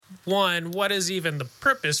one, what is even the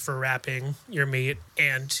purpose for wrapping your meat?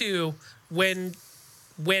 And two, when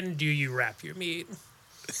do you wrap your meat?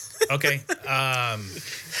 Okay.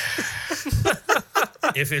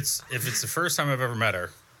 If it's the first time I've ever met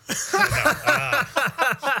her.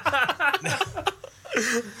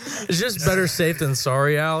 It's just better safe than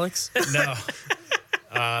sorry, Alex. No.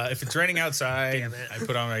 If it's raining outside, Damn it. I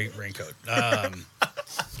put on my raincoat.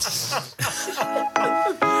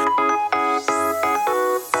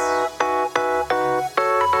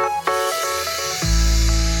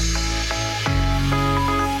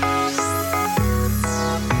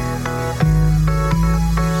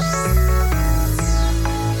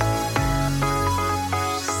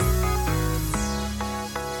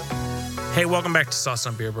 Hey, welcome back to Sauce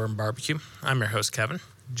on Beer Bourbon Barbecue. I'm your host, Kevin,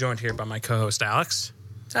 joined here by my co-host, Alex.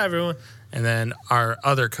 Hi, everyone. And then our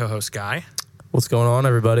other co-host, Guy. What's going on,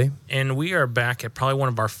 everybody? And we are back at probably one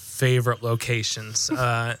of our favorite locations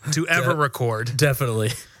to ever record.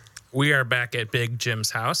 Definitely. We are back at Big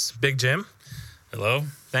Jim's house. Big Jim, Hello?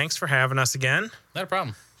 thanks for having us again. Not a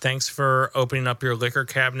problem. Thanks for opening up your liquor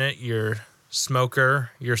cabinet, your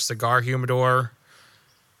smoker, your cigar humidor.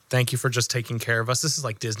 Thank you for just taking care of us. This is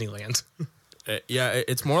like Disneyland. Yeah,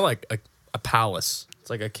 it's more like a palace. It's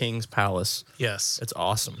like a king's palace. Yes. It's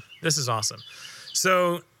awesome. This is awesome.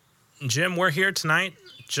 So, Jim, we're here tonight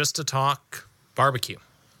just to talk barbecue.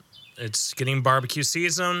 It's getting barbecue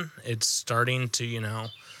season. It's starting to,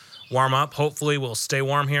 warm up. Hopefully, we'll stay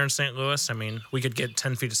warm here in St. Louis. I mean, we could get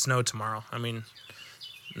 10 feet of snow tomorrow. I mean,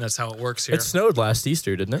 that's how it works here. It snowed last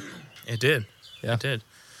Easter, didn't it? It did. Yeah. It did.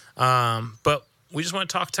 But we just want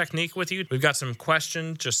to talk technique with you. We've got some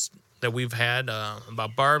questions just that we've had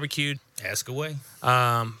about barbecue. Ask away.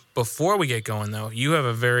 Before we get going, though, you have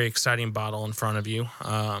a very exciting bottle in front of you.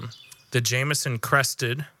 The Jameson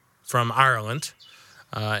Crested from Ireland,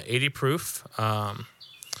 80 proof.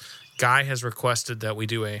 Guy has requested that we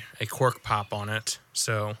do a cork pop on it.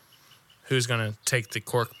 So who's going to take the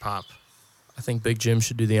cork pop? I think Big Jim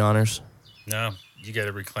should do the honors. No, you got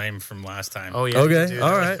to reclaim from last time. Oh, yeah. Okay. dude, All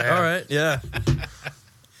that was right. bad. All right. Yeah.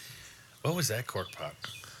 What was that cork pop?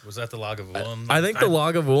 Was that the Lagavulin? I think the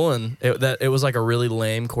Lagavulin, it was like a really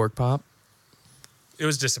lame cork pop. It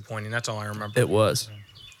was disappointing. That's all I remember. It was.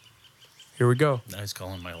 Here we go. I was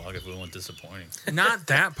calling my Lagavulin disappointing. Not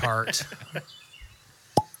that part.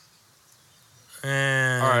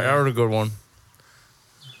 And All right. I heard a good one.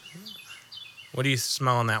 what do you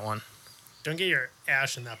smell on that one? Don't get your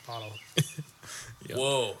ash in that bottle.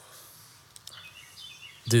 Whoa.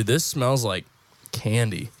 Dude, this smells like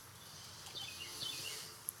candy.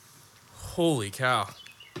 Holy cow.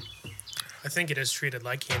 I think it is treated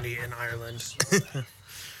like candy in Ireland.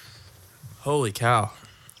 Holy cow.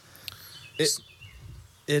 It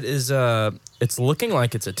is it's looking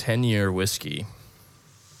like it's a 10-year whiskey.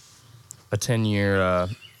 A 10-year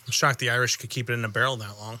I'm shocked the Irish could keep it in a barrel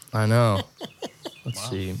that long. I know. Let's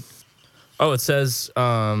see. Oh, it says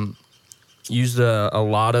used a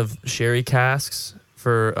lot of sherry casks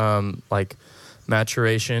for like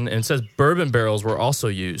maturation, and it says bourbon barrels were also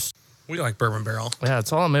used. We like bourbon barrel. Yeah,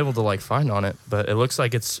 that's all I'm able to like find on it, but it looks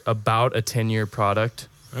like it's about a 10-year product.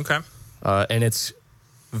 Okay. And it's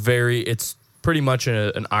pretty much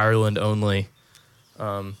an Ireland only.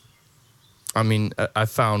 I mean, I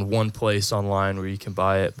found one place online where you can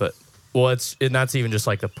buy it, but and that's even just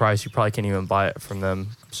like the price. You probably can't even buy it from them.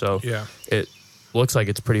 So Yeah. it looks like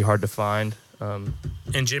it's pretty hard to find. And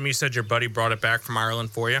Jim, you said your buddy brought it back from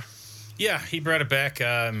Ireland for you? Yeah, he brought it back.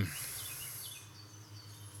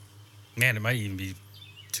 Man, it might even be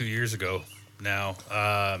 2 years ago now.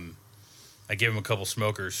 I gave him a couple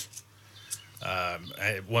smokers.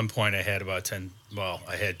 At one point, I had about 10. Well,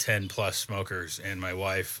 I had 10 plus smokers, and my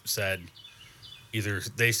wife said, either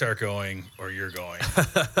they start going or you're going.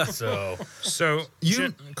 So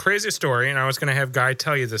crazy story, and I was going to have Guy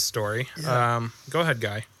tell you this story. Yeah. Go ahead,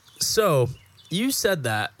 Guy. So you said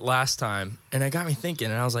that last time, and it got me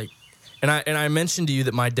thinking, and I was like, and I mentioned to you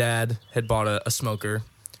that my dad had bought a smoker.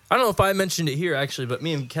 I don't know if I mentioned it here, actually, but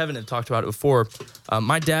me and Kevin have talked about it before.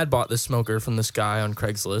 My dad bought this smoker from this guy on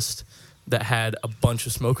Craigslist that had a bunch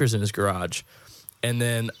of smokers in his garage. And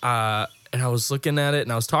then I was looking at it,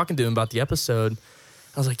 and I was talking to him about the episode.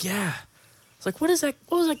 I was like, yeah. I was like, what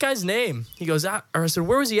was that guy's name? He goes, or I said,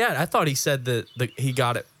 where was he at? I thought he said that he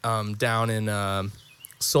got it down in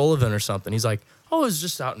Sullivan or something. He's like, oh, it was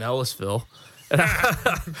just out in Ellisville.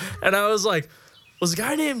 And I was like, was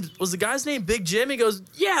the guy's name Big Jim? He goes,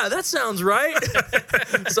 yeah, that sounds right.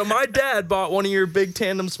 So my dad bought one of your big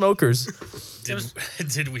tandem smokers.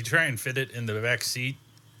 Did we try and fit it in the back seat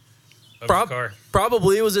of the car?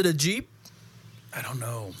 Probably. Was it a Jeep? I don't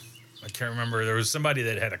know. I can't remember. There was somebody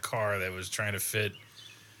that had a car that was trying to fit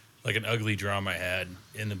like an ugly drum I had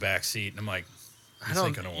in the back seat, and I'm like, I this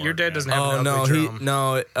ain't don't. gonna work, Your dad man. doesn't have Oh an no, ugly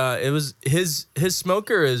drum. it was his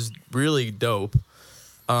smoker is really dope.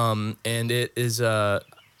 And it is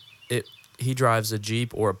he drives a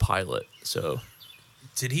Jeep or a Pilot. So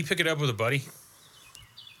Did he pick it up with a buddy?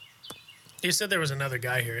 He said there was another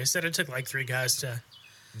guy here. He said it took like 3 guys to.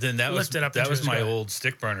 Then that Lift it up that into was his my guy. old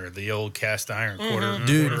stick burner, the old cast iron quarter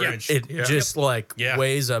dude, inch. it just like Yeah.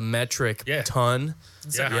 weighs a metric Yeah. ton.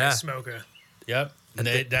 It's Yeah. like Yeah. a smoker. Yep. And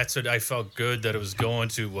that's what I felt good that it was going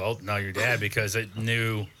to. Well, now your dad, because it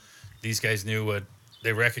knew these guys knew what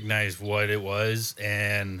they recognized what it was,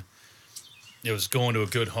 and it was going to a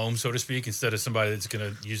good home, so to speak, instead of somebody that's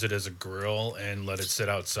going to use it as a grill and let it sit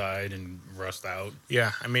outside and rust out.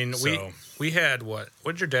 Yeah, I mean, So- we had what?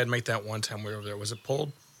 What did your dad make that one time we were over there? Was it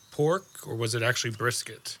pulled pork or was it actually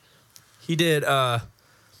brisket? He did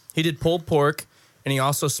pulled pork, and he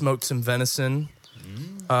also smoked some venison.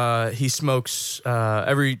 He smokes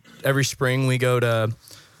every spring. We go to.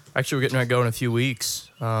 Actually, we're getting ready to go in a few weeks.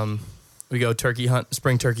 We go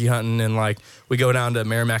spring turkey hunting, and like we go down to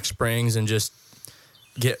Merrimack Springs and just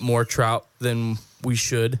get more trout than we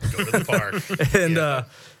should. Go to the park.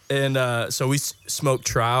 and so we smoke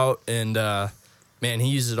trout, and man, he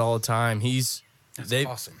uses it all the time. They've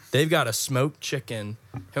awesome. They've got a smoked chicken.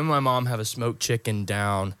 Him and my mom have a smoked chicken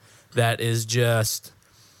down that is just,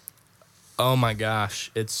 oh my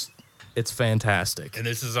gosh, it's fantastic. And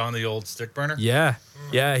this is on the old stick burner? Yeah,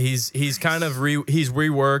 he's kind of he's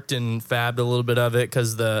reworked and fabbed a little bit of it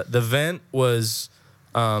because the vent was,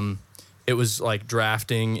 it was like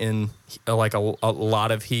drafting in like a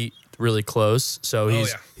lot of heat really close. So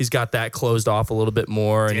he's got that closed off a little bit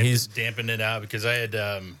more, and he's dampened it out because I had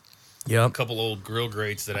a couple old grill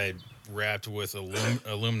grates that I wrapped with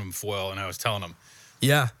aluminum foil, and I was telling them,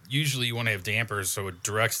 yeah. usually you want to have dampers so it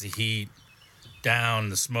directs the heat down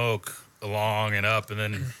the smoke along and up, and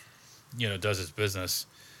then does its business.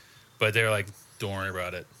 But they're like, don't worry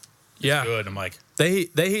about it. Yeah, Good. I'm like, they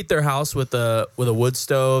heat their house with a wood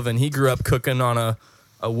stove, and he grew up cooking on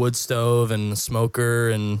a wood stove and a smoker,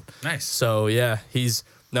 and nice. so yeah,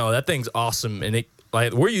 that thing's awesome, and it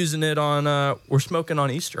like we're using it on we're smoking on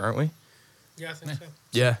Easter, aren't we? Yeah, I think so.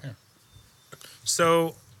 Yeah.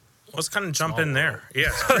 So let's kind of jump in there. Yeah,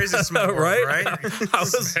 it's crazy small world, Right? right?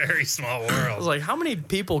 It's a very small I world. was like, how many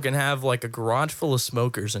people can have like a garage full of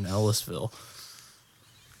smokers in Ellisville?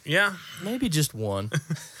 Yeah, Maybe just one.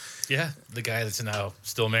 Yeah, the guy that's now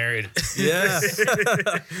still married. Yeah.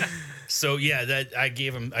 So yeah, I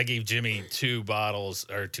gave Jimmy two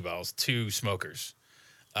smokers,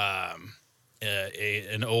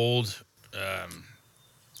 an old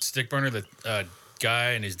stick burner that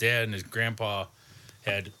guy and his dad and his grandpa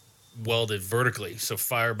had welded vertically. So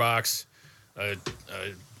firebox, a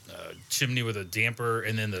chimney with a damper,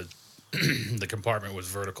 and then the compartment was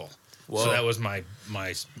vertical. Whoa. So that was my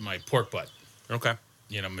pork butt, okay.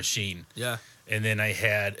 machine. Yeah. And then I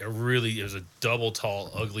had it was a double tall,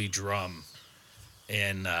 ugly drum.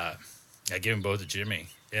 And I gave them both to Jimmy.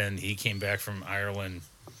 And he came back from Ireland,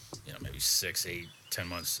 maybe 6, 8, 10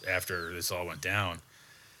 months after this all went down.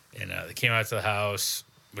 And they came out to the house.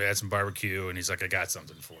 We had some barbecue. And he's like, I got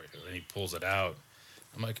something for you. And he pulls it out.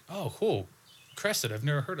 I'm like, oh, cool. Crested. I've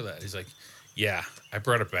never heard of that. He's like, yeah, I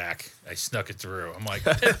brought it back. I snuck it through. I'm like,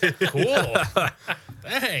 cool.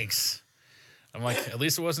 Thanks. I'm like, at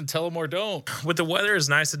least it wasn't tell them or don't. With the weather as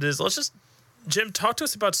nice as it is, Jim, talk to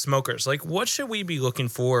us about smokers. Like, what should we be looking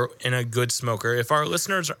for in a good smoker? If our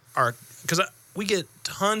listeners are, because we get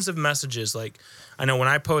tons of messages. Like, I know when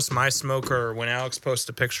I post my smoker, or when Alex posts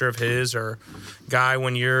a picture of his, or Guy,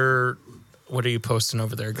 what are you posting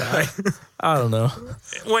over there, Guy? I don't know.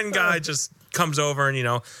 When Guy just comes over and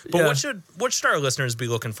but Yeah. what should our listeners be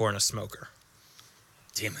looking for in a smoker?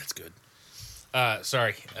 Damn, that's good.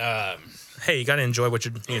 Sorry. Hey, you got to enjoy what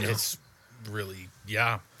It's really,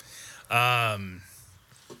 yeah.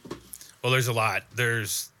 Well, there's a lot.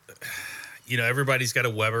 There's, everybody's got a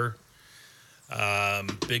Weber,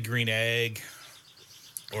 Big Green Egg,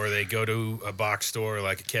 or they go to a box store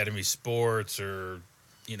like Academy Sports or,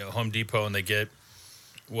 Home Depot, and they get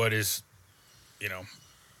what is,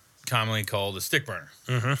 commonly called a stick burner,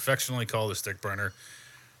 affectionately called a stick burner.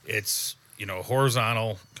 It's, a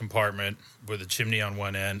horizontal compartment with a chimney on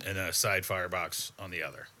one end and a side firebox on the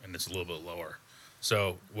other, and it's a little bit lower.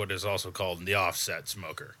 So what is also called the offset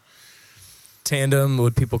smoker. Tandem,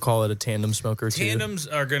 would people call it a tandem smoker too? Tandems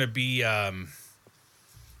are going to be,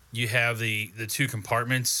 you have the two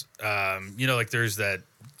compartments. Like there's that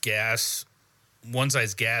gas, one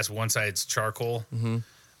side's gas, one side's charcoal.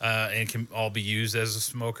 and can all be used as a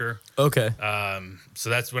smoker. Okay. So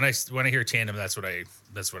that's when I hear tandem, that's what I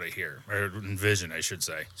hear, or envision, I should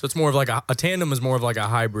say. So it's more of like a tandem is more of like a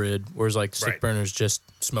hybrid, whereas like stick Right. burner is just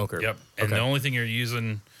smoker. Yep. And Okay. the only thing you're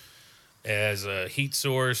using as a heat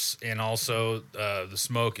source and also the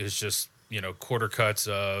smoke is just, quarter cuts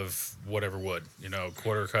of whatever wood,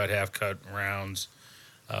 quarter cut, half cut rounds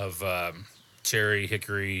of cherry,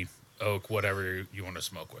 hickory, oak, whatever you want to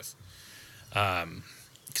smoke with.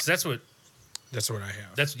 Because that's what I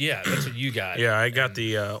have. that's what you got. Yeah, I got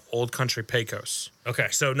the Old Country Pecos. Okay.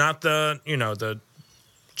 So not the the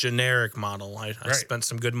generic model. I Right. spent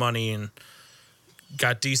some good money and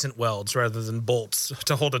got decent welds rather than bolts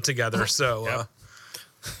to hold it together. So Yep.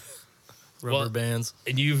 Rubber Well- bands.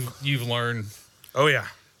 And you've learned oh yeah,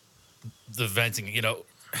 the venting,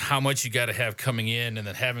 how much you got to have coming in, and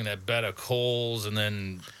then having that bed of coals, and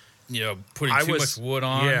then putting I too was- much wood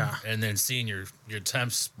on, yeah. and then seeing your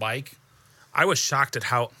temps spike. I was shocked at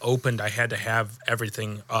how opened I had to have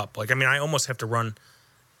everything up. Like, I mean, I almost have to run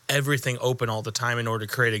everything open all the time in order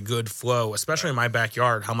to create a good flow, especially in my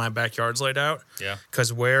backyard, how my backyard's laid out. Yeah.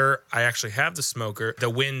 Because where I actually have the smoker, the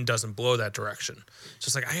wind doesn't blow that direction. So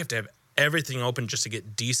it's like I have to have everything open just to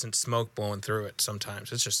get decent smoke blowing through it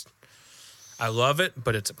sometimes. It's just, I love it,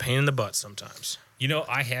 but it's a pain in the butt sometimes.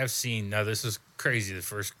 I have seen, now this is crazy, the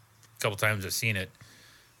first couple times I've seen it,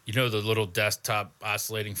 the little desktop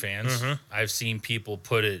oscillating fans. Mm-hmm. I've seen people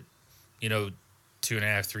put it,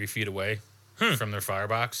 2.5, 3 feet away from their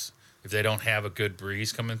firebox if they don't have a good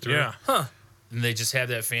breeze coming through. Yeah. And they just have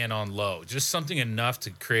that fan on low. Just something enough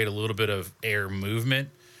to create a little bit of air movement.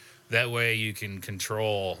 That way you can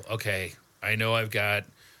control, okay, I know I've got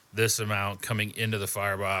this amount coming into the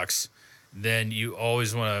firebox. Then you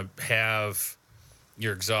always want to have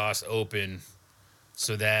your exhaust open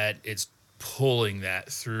so that it's pulling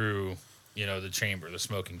that through, the chamber, the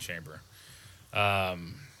smoking chamber.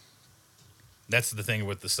 That's the thing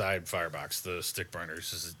with the side firebox, the stick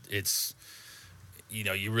burners, is it's,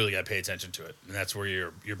 you really got to pay attention to it. And that's where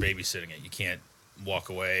you're babysitting it. You can't walk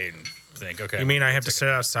away and think, okay. You mean I have to sit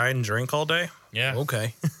outside and drink all day? Yeah.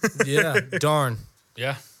 Okay. Yeah. Darn.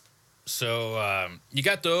 Yeah. So you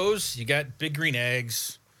got those. You got big green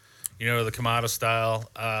eggs, the Kamado style,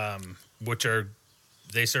 which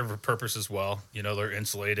they serve a purpose as well. They're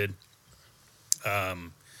insulated.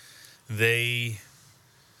 They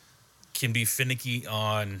can be finicky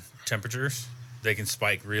on temperatures. They can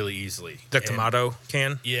spike really easily. The And- Kamado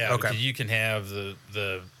can? Yeah. Okay. Because you can have the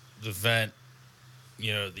vent,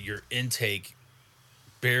 your intake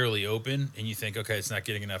barely open, and you think, okay, it's not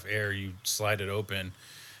getting enough air. You slide it open,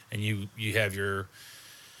 and you have your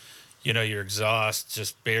exhaust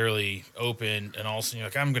just barely open, and all of a sudden you're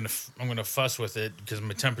like, I'm gonna fuss with it because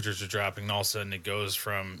my temperatures are dropping, and all of a sudden it goes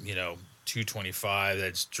from 225,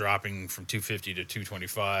 that's dropping from 250 to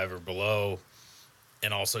 225 or below,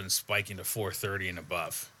 and all of a sudden spiking to 430 and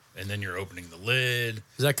above, and then you're opening the lid.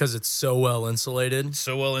 Is that because it's so well insulated?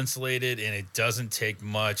 So well insulated, and it doesn't take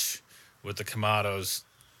much with the Kamados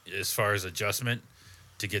as far as adjustment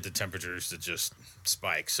to get the temperatures to just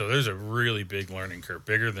spike. So there's a really big learning curve,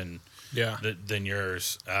 bigger than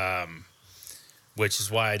yours, which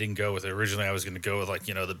is why I didn't go with it. Originally, I was going to go with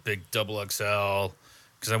the big double XL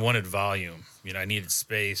because I wanted volume. I needed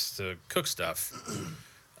space to cook stuff.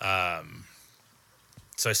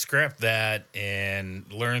 So I scrapped that and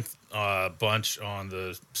learned a bunch on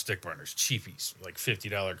the stick burners, cheapies, like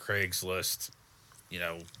 $50 Craigslist,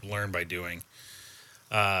 learn by doing.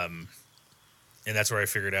 And that's where I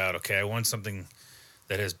figured out, okay, I want something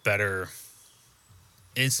that has better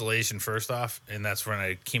insulation first off, and that's when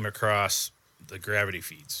I came across the gravity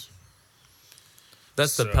feeds.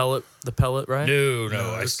 That's So- the pellet, right?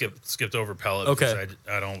 No, I skipped over pellet. Okay. Because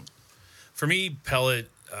I don't. For me, pellet.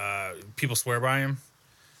 People swear by them.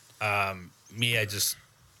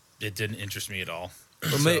 It didn't interest me at all.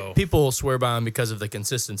 Well, people swear by them because of the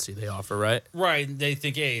consistency they offer, right? Right. They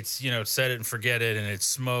think, hey, it's, set it and forget it, and it's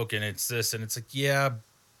smoke, and it's this, and it's like, yeah,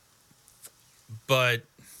 but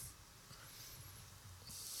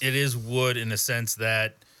it is wood in the sense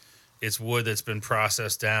that it's wood that's been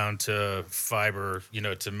processed down to fiber,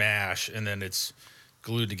 to mash, and then it's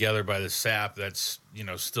glued together by the sap that's,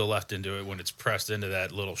 still left into it when it's pressed into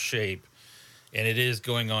that little shape. And it is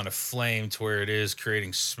going on a flame to where it is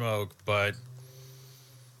creating smoke, but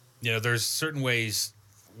there's certain ways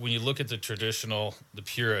when you look at the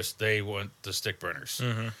purists, they want the stick burners.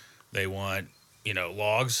 Mm-hmm. They want,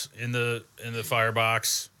 logs in the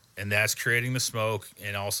firebox, and that's creating the smoke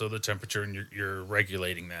and also the temperature, and you're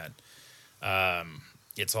regulating that.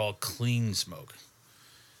 It's all clean smoke.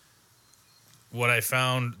 what I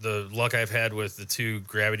found, the luck I've had with the 2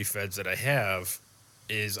 gravity feds that I have,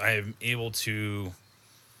 is I am able to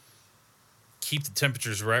keep the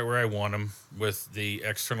temperatures right where I want them with the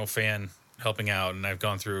external fan helping out. And I've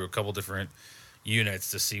gone through a couple different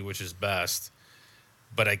units to see which is best.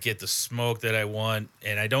 But I get the smoke that I want,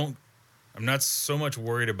 and I'm not so much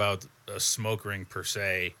worried about a smoke ring per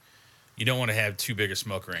se. You don't want to have too big a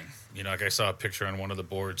smoke ring. You know, like I saw a picture on one of the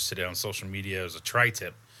boards today on social media. It was a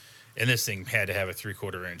tri-tip, and this thing had to have a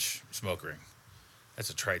 3/4 inch smoke ring. That's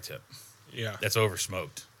a tri-tip. Yeah. That's over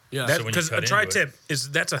smoked. Yeah. So when you Because cut a into it- tri-tip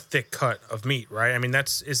that's a thick cut of meat, right? I mean,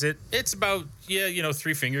 is it? It's about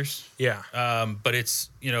 3 fingers. Yeah. But it's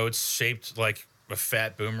it's shaped like a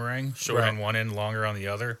fat boomerang, short Right. on one end, longer on the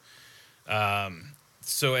other.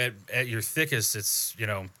 So at your thickest, it's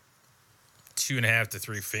 2.5 to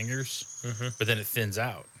 3 fingers, but then it thins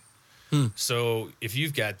out. So if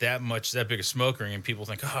you've got that big a smoke ring, and people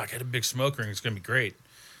think, oh, I got a big smoke ring, it's gonna be great.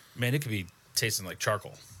 Man, it could be tasting like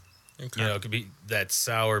charcoal. Okay. It could be that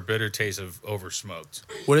sour, bitter taste of over smoked.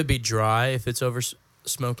 Would it be dry if it's over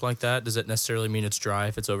smoked like that? Does it necessarily mean it's dry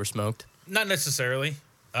if it's over smoked? Not necessarily.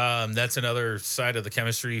 That's another side of the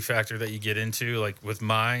chemistry factor that you get into. Like with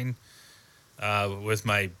mine, with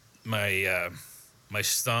my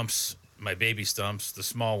stumps, my baby stumps, the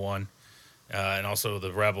small one, and also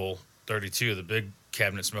the Rebel 32, the big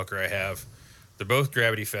cabinet smoker I have. They're both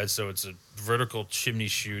gravity fed, so it's a vertical chimney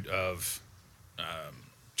chute of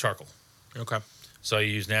charcoal. Okay. So I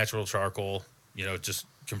use natural charcoal, just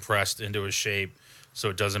compressed into a shape so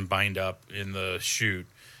it doesn't bind up in the chute.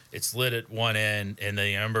 It's lit at one end, and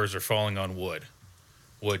the embers are falling on wood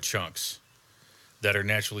chunks that are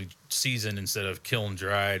naturally seasoned instead of kiln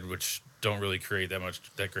dried, which don't really create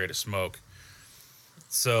that great of smoke.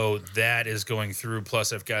 So that is going through.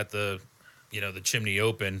 Plus, I've got the chimney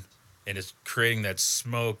open, and it's creating that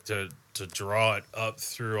smoke to draw it up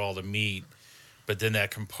through all the meat. But then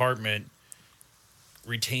that compartment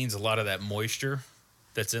retains a lot of that moisture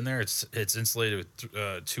that's in there. It's insulated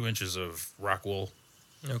with 2 inches of rock wool.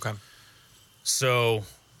 Okay. So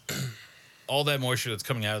all that moisture that's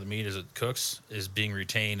coming out of the meat as it cooks is being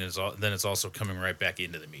retained, and then it's also coming right back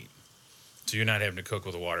into the meat. So you're not having to cook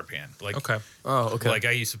with a water pan. Like, Okay. Oh, okay. Like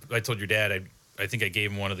I told your dad, I think I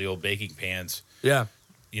gave him one of the old baking pans. Yeah.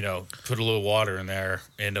 Put a little water in there,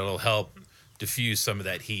 and it'll help diffuse some of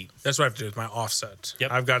that heat. That's what I have to do with my offset.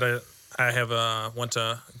 Yep. Went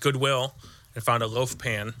to Goodwill and found a loaf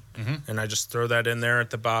pan, and I just throw that in there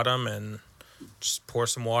at the bottom and just pour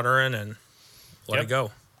some water in and let Yep. it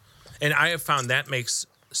go. And I have found that makes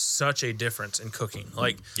such a difference in cooking.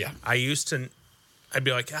 Like, Yeah. I'd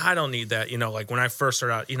be like, I don't need that. Like when I first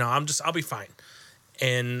started out, I'll be fine.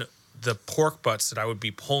 And the pork butts that I would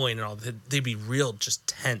be pulling and all, they'd be real just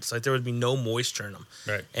tense. Like there would be no moisture in them.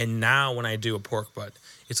 Right. And now when I do a pork butt,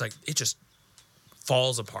 it's like it just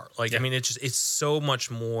falls apart. Like, Yeah. I mean, it's so much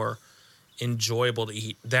more enjoyable to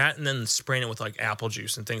eat. That and then spraying it with like apple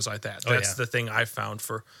juice and things like that. Oh, That's yeah. the thing I found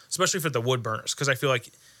especially for the wood burners. Because I feel like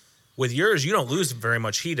with yours, you don't lose very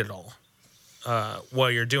much heat at all while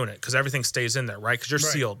you're doing it because everything stays in there, right? Because you're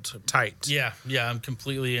Right. sealed tight. Yeah, I'm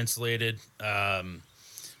completely insulated.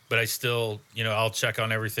 But I still, I'll check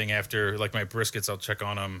on everything after, like my briskets, I'll check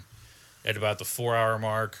on them at about the 4-hour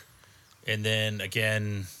mark. And then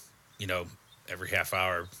again, every half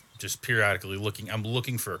hour, just periodically I'm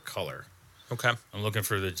looking for a color. Okay. I'm looking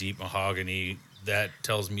for the deep mahogany. That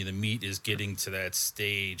tells me the meat is getting to that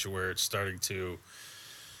stage where it's starting to,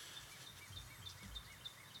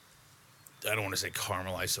 I don't want to say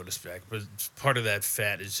caramelize, so to speak, but part of that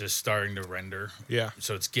fat is just starting to render. Yeah.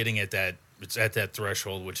 So it's at that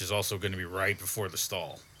threshold, which is also going to be right before the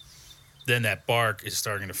stall. Then that bark is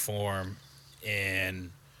starting to form, and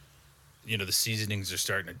the seasonings are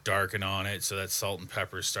starting to darken on it. So that salt and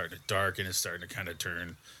pepper is starting to darken. It's starting to kind of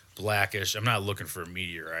turn blackish. I'm not looking for a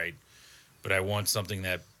meteorite, but I want something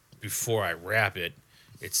that before I wrap it,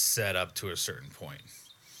 it's set up to a certain point.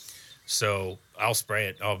 So I'll spray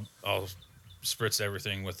it. I'll spritz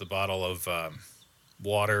everything with a bottle of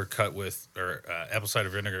water cut with, or apple cider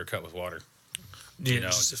vinegar cut with water. Do you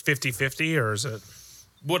just 50-50 or is it?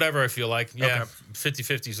 Whatever I feel like. Yeah, Okay.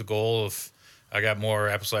 50-50 is a goal. If I got more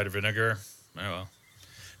apple cider vinegar, oh well.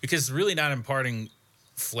 Because it's really not imparting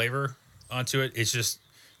flavor onto it. It's just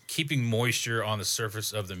keeping moisture on the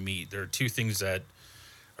surface of the meat. There are two things that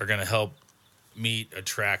are going to help meat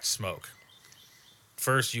attract smoke.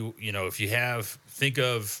 First, if you think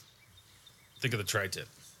of the tri-tip.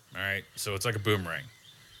 All right, so it's like a boomerang,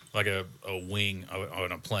 like a wing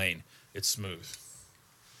on a plane. It's smooth.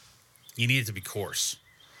 You need it to be coarse.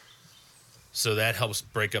 So that helps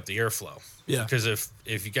break up the airflow. Yeah. Because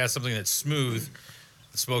if you got something that's smooth,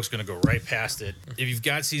 the smoke's going to go right past it. If you've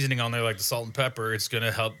got seasoning on there like the salt and pepper, it's going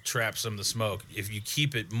to help trap some of the smoke. If you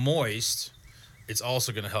keep it moist, it's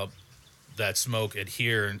also going to help that smoke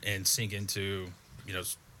adhere and sink into,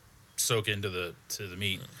 soak into the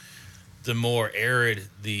meat. The more arid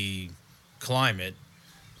the climate,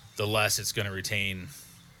 the less it's going to retain,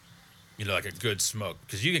 like a good smoke.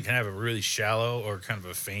 Because you can have a really shallow or kind of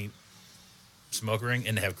a faint smoke ring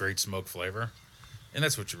and have great smoke flavor. And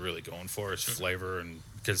that's what you're really going for is flavor, and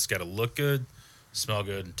because it's got to look good, smell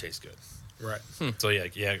good, and taste good. Right. So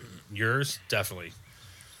yeah, yours definitely.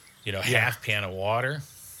 Half pan of water,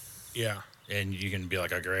 Yeah. and you can be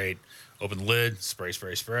like, oh, great. Open the lid,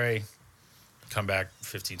 spray. Come back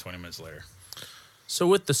 15, 20 minutes later. So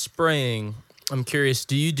with the spraying, I'm curious,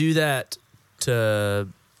 do you do that to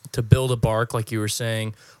build a bark like you were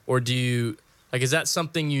saying, or do you is that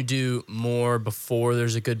something you do more before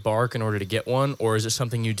there's a good bark in order to get one, or is it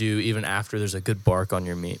something you do even after there's a good bark on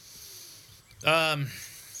your meat?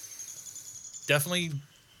 Definitely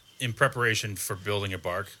in preparation for building a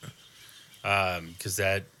bark, because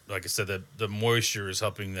that, like I said, the moisture is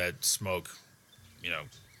helping that smoke,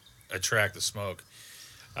 attract the smoke.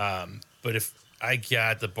 But if I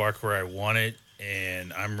got the bark where I want it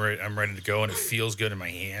and I'm ready to go and it feels good in my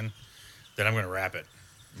hand, then I'm going to wrap it.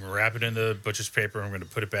 I'm going to wrap it in the butcher's paper. I'm going to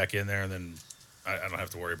put it back in there, and then I don't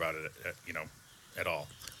have to worry about it, at all.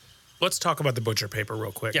 Let's talk about the butcher paper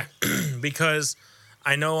real quick. Yeah. Because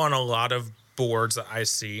I know on a lot of boards that I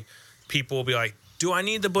see, people will be like, do I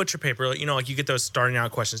need the butcher paper? Like you get those starting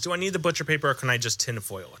out questions. Do I need the butcher paper, or can I just tin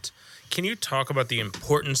foil it? Can you talk about the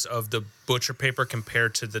importance of the butcher paper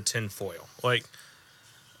compared to the tin foil?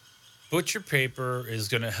 Butcher paper is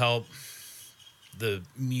going to help the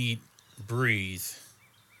meat breathe.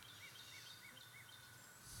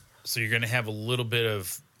 So you're going to have a little bit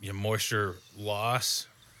of moisture loss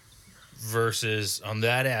versus on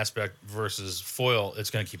that aspect versus foil,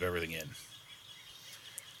 it's going to keep everything in.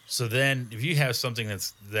 So then if you have something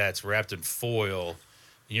that's wrapped in foil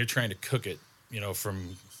and you're trying to cook it,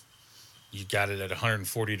 from you got it at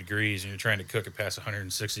 140 degrees and you're trying to cook it past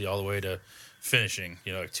 160 all the way to finishing,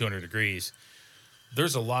 like 200 degrees,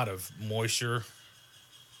 there's a lot of moisture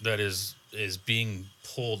that is being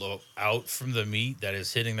pulled out from the meat that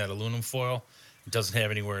is hitting that aluminum foil. It doesn't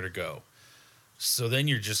have anywhere to go. So then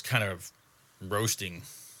you're just kind of roasting,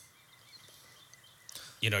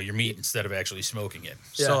 your meat instead of actually smoking it.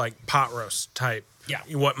 Yeah. So pot roast type. Yeah.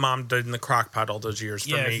 What mom did in the crock pot all those years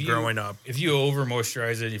for me growing up. If you over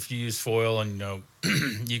moisturize it, if you use foil and,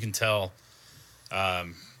 you can tell,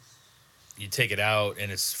 you take it out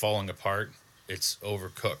and it's falling apart, it's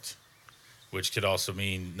overcooked. Which could also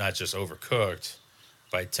mean not just overcooked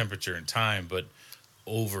by temperature and time, but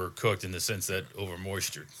overcooked in the sense that over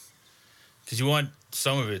moistured. Because you want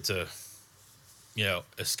some of it to,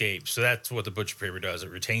 escape. So that's what the butcher paper does.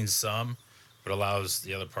 It retains some, but allows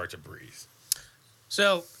the other part to breathe.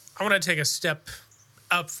 So I want to take a step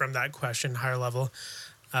up from that question, higher level.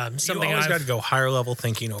 Something you always I've got to go higher level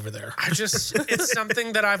thinking over there. it's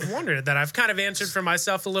something that I've wondered, that I've kind of answered for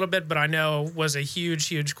myself a little bit, but I know was a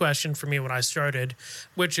huge question for me when I started,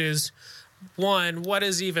 which is, one, what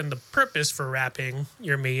is even the purpose for wrapping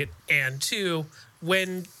your meat? And two,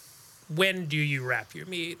 when do you wrap your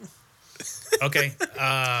meat? Okay.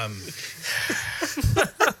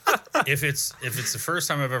 If it's the first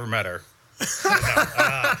time I've ever met her,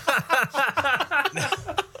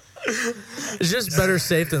 It's just better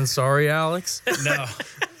safe than sorry, Alex. no.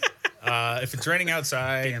 If it's raining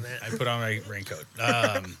outside, I put on my raincoat.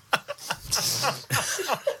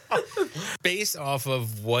 Based off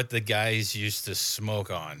of what the guys used to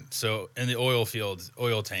smoke on. So in the oil fields,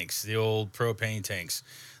 oil tanks, the old propane tanks,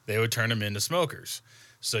 they would turn them into smokers.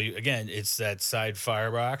 So again, it's that side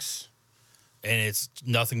firebox, and it's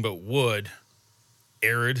nothing but wood,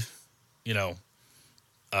 arid,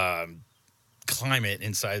 climate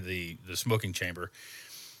inside the smoking chamber.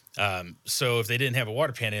 So if they didn't have a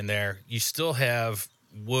water pan in there, you still have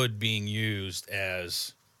wood being used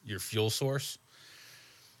as your fuel source.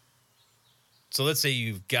 So let's say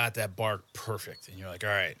you've got that bark perfect and you're like, all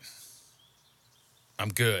right, I'm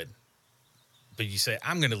good. But you say,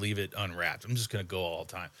 I'm going to leave it unwrapped. I'm just going to go all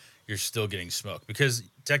the time. You're still getting smoke because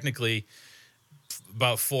technically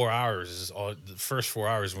about 4 hours is all the first 4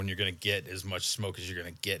 hours when you're going to get as much smoke as you're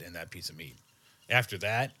going to get in that piece of meat. After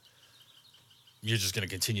that, you're just going to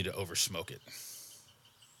continue to over smoke it.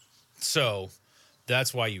 So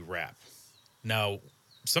that's why you wrap. Now,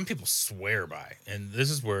 some people swear by, and this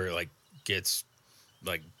is where gets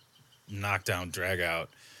knocked down, drag out.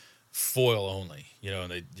 foil only,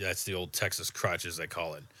 and that's the old Texas crutch, as they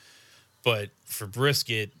call it. But for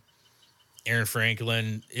brisket, Aaron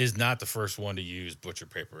Franklin is not the first one to use butcher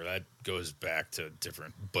paper. That goes back to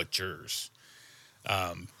different butchers.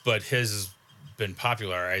 But his has been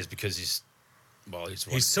popularized because he's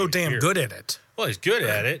so damn good at it. Well, he's good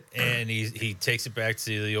at it, and he takes it back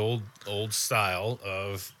to the old style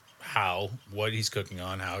of what he's cooking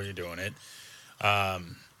on, how you're doing it.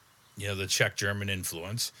 The Czech German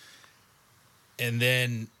influence. And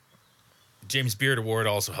then James Beard Award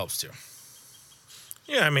also helps too.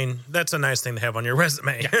 Yeah, I mean, that's a nice thing to have on your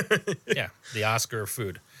resume. Yeah, the Oscar of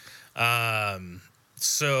food.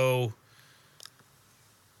 So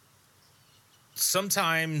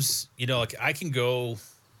sometimes, like I can go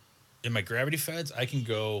in my gravity feds, I can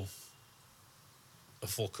go a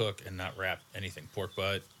full cook and not wrap anything. Pork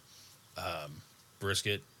butt,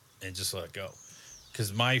 brisket, and just let it go.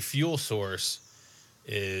 Because my fuel source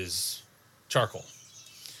is charcoal.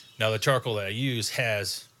 Now, the charcoal that I use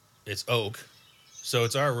it's oak. So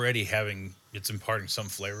it's already imparting some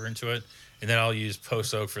flavor into it, and then I'll use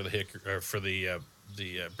post oak for the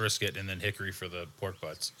brisket, and then hickory for the pork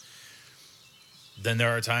butts. Then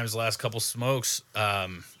there are times, the last couple smokes,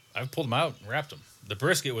 I've pulled them out and wrapped them. The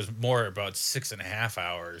brisket was more about 6.5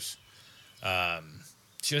 hours,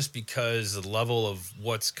 just because the level of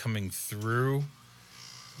what's coming through,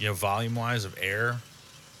 volume wise of air,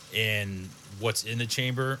 and what's in the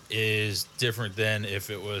chamber is different than if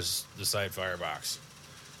it was the side firebox.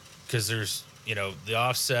 Because there's, the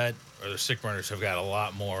offset or the stick burners have got a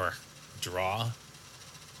lot more draw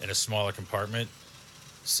in a smaller compartment.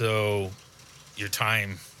 So your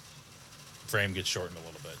time frame gets shortened a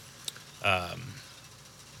little bit.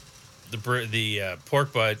 The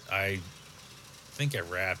pork butt, I think I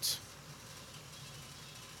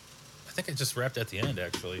just wrapped at the end,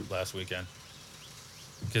 actually, last weekend.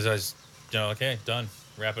 Because I was, okay, done.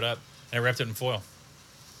 Wrap it up. And I wrapped it in foil.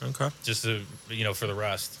 Okay. Just to, for the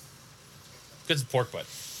rest. Because it's pork butt.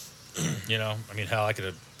 Hell, I could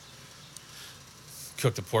have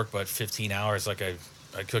cooked the pork butt 15 hours like I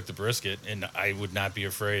cooked the brisket, and I would not be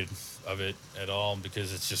afraid of it at all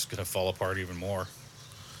because it's just going to fall apart even more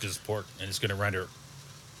because it's pork, and it's going to render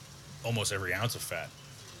almost every ounce of fat.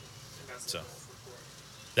 So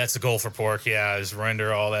that's the goal for pork, is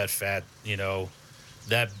render all that fat,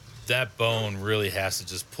 that bone really has to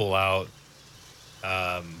just pull out.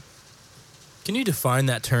 Can you define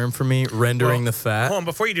that term for me, rendering the fat? Hold on,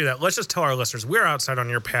 before you do that, let's just tell our listeners, we're outside on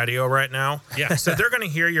your patio right now. Yeah. So they're going to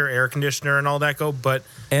hear your air conditioner and all that go, but...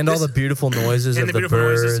 And all the beautiful noises of the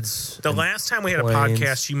birds. The last time we had a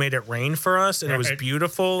podcast, you made it rain for us, and it was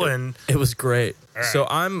beautiful, and... It was great. Right. So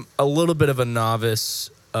I'm a little bit of a novice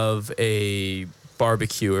of a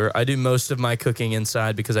barbecuer. I do most of my cooking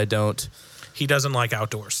inside because I don't... He doesn't like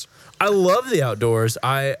outdoors. I love the outdoors.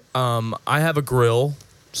 I have a grill,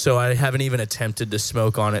 so I haven't even attempted to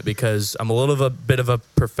smoke on it because I'm a little bit of a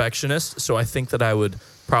perfectionist. So I think that I would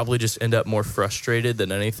probably just end up more frustrated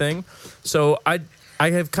than anything. So I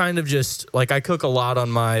have kind of just I cook a lot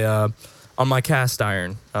on my cast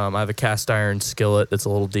iron. I have a cast iron skillet that's a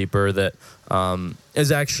little deeper that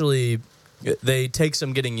is actually they take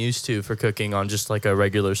some getting used to for cooking on just like a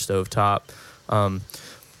regular stovetop.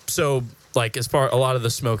 So. As far a lot of the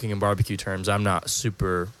smoking and barbecue terms, I'm not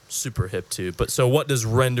super hip to. But so, what does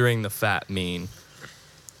rendering the fat mean?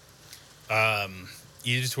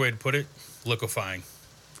 Easiest way to put it: liquefying.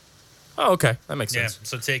 Oh, okay, that makes sense.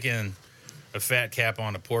 So taking a fat cap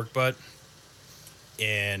on a pork butt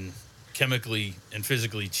and chemically and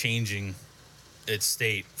physically changing its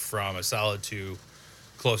state from a solid to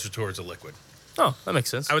closer towards a liquid. Oh, that makes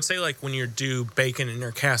sense. I would say when you do bacon in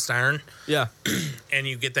your cast iron, yeah, and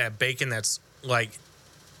you get that bacon that's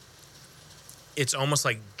it's almost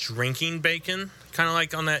like drinking bacon, kind of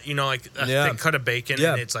like on that, a thick cut of bacon,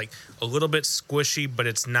 and it's a little bit squishy, but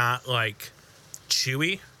it's not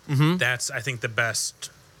chewy. Mm-hmm. That's, I think, the best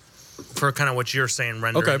for kind of what you're saying,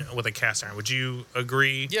 rendering with a cast iron. Would you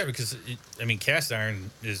agree? Yeah, because cast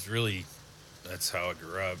iron is really, that's how I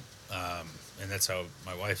grew up. And that's how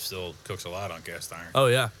my wife still cooks a lot on cast iron. Oh,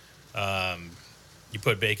 yeah. You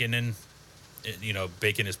put bacon in,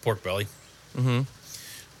 bacon is pork belly. Mm-hmm.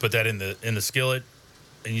 Put that in the skillet,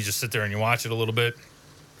 and you just sit there and you watch it a little bit.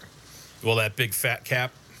 Well, that big fat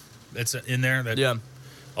cap that's in there,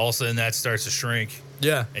 all of a sudden that starts to shrink.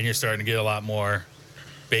 Yeah. And you're starting to get a lot more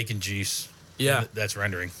bacon juice. Yeah. That's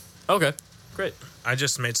rendering. Okay, great. I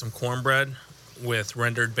just made some cornbread with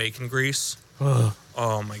rendered bacon grease. Oh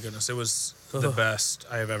my goodness, it was the best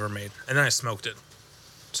I have ever made. And then I smoked it.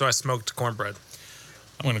 So I smoked cornbread.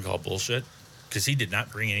 I'm going to call bullshit. because he did not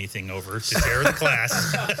bring anything over to share with the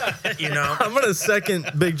class. You know, I'm gonna second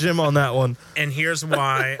Big Jim on that one. and here's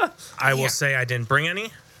why I will say I didn't bring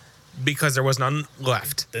any, because there was none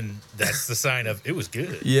left. Then that's the sign of it was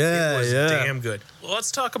good. Yeah, It was yeah. damn good. Well, let's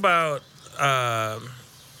talk about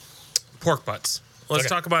pork butts. Let's Okay.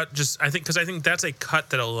 talk about because I think that's a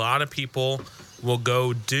cut that a lot of people will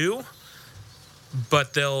go do,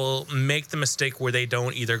 but they'll make the mistake where they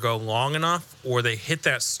don't either go long enough or they hit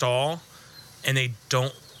that stall and they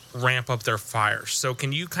don't ramp up their fire. So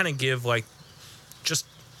can you kind of give like just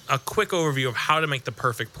a quick overview of how to make the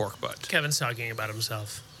perfect pork butt? Kevin's talking about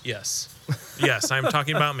himself. Yes. Yes, I'm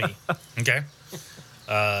talking about me. Okay.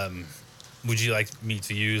 Would you like me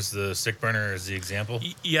to use the stick burner as the example?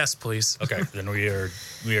 Yes, please. Okay, then we are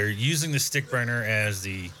using the stick burner as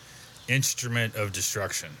the instrument of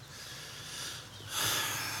destruction.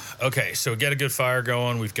 Okay, so we got a good fire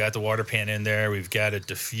going. We've got the water pan in there. We've got it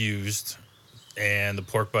diffused, and the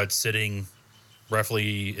pork butt sitting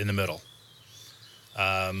roughly in the middle.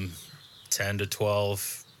 10 to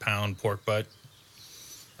 12 pound pork butt.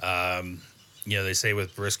 They say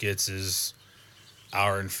with briskets is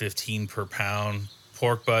hour and 15 per pound.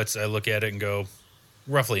 Pork butts, I look at it and go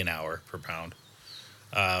roughly an hour per pound.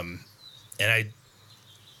 And I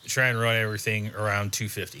try and run everything around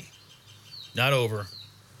 250, not over.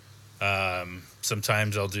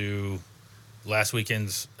 Sometimes I'll do last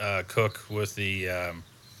weekend's cook with the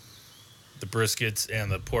briskets, and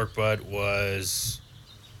the pork butt was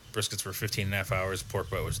briskets were 15 and a half hours. Pork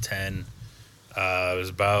butt was 10. It was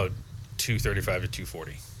about 235 to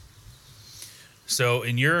 240. So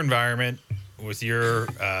in your environment with your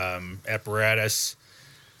apparatus,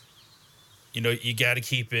 you got to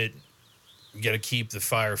keep it. You got to keep the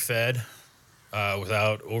fire fed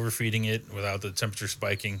without overfeeding it, without the temperature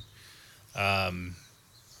spiking.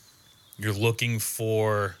 You're looking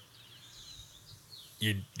for.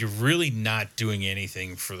 You're really not doing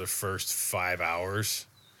anything for the first 5 hours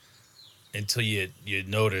until you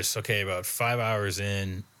notice, okay, about 5 hours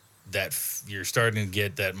in, that you're starting to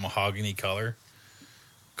get that mahogany color,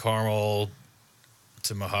 caramel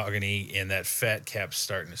to mahogany, and that fat cap's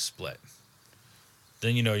starting to split.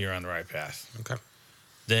 Then you're on the right path. Okay.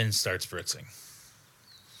 Then start spritzing,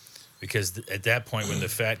 because at that point, when the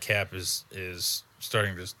fat cap is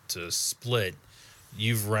starting to split,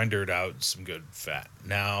 you've rendered out some good fat.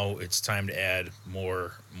 Now it's time to add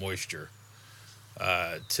more moisture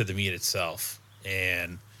to the meat itself,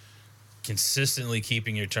 and consistently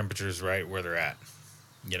keeping your temperatures right where they're at.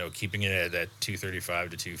 Keeping it at that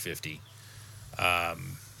 235 to 250.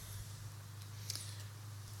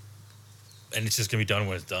 And it's just going to be done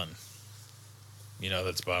when it's done.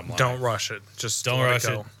 That's the bottom line. Don't rush it. Just Don't let rush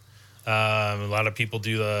go. it. A lot of people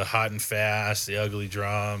do the hot and fast, the ugly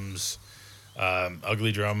drums.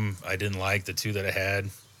 Ugly drum, I didn't like the two that I had.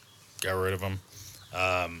 Got rid of them.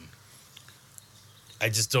 I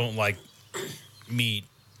just don't like meat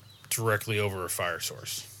directly over a fire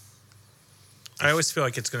source. I always feel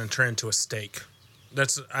like it's going to turn into a steak.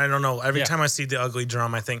 I don't know. Every Yeah. time I see the ugly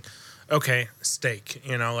drum, I think, okay, steak.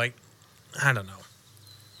 I don't know.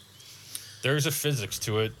 There's a physics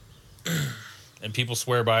to it, and people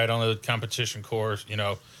swear by it on the competition course,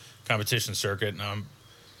 competition circuit. And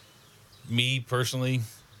me personally,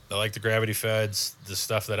 I like the gravity feds. The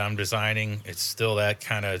stuff that I'm designing, it's still that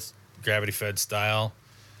kind of gravity fed style.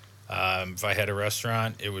 If I had a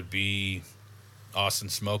restaurant, it would be Austin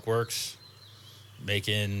Smokeworks,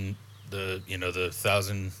 making the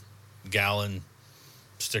 1,000-gallon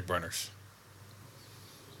stick burners.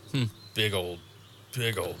 Big old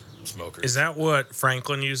smokers. Is that what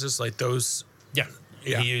Franklin uses? Like those? Yeah.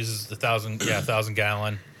 Yeah. He uses the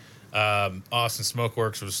 1,000-gallon. Austin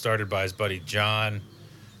Smokeworks was started by his buddy John,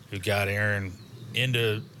 who got Aaron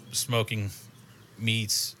into smoking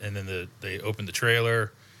meats, and then they opened the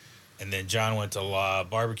trailer, and then John went to La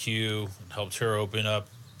Barbecue and helped her open up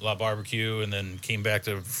La Barbecue, and then came back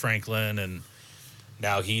to Franklin, and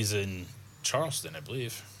now he's in Charleston, I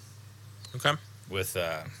believe, Okay. with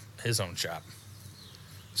his own shop.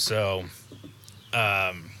 So,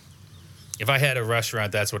 if I had a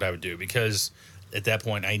restaurant, that's what I would do, because at that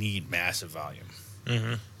point I need massive volume.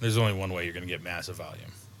 Mm-hmm. There's only one way you're going to get massive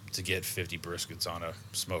volume to get 50 briskets on a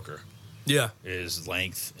smoker Yeah. is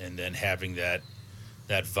length, and then having that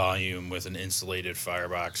volume with an insulated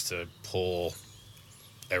firebox to pull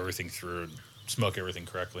everything through and smoke everything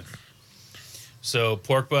correctly. So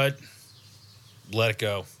pork butt, let it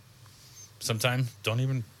go. Sometimes don't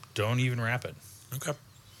even wrap it. Okay.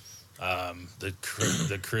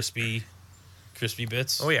 The crispy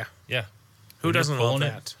bits. Oh yeah. Yeah. Who When you're doesn't love pulling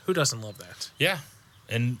it- that? Who doesn't love that? Yeah.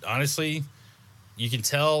 And honestly, you can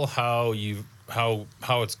tell how how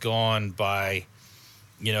it's gone by,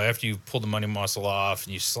 after you pull the money muscle off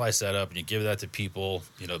and you slice that up and you give that to people,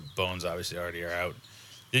 bones obviously already are out.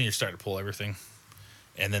 Then you're starting to pull everything,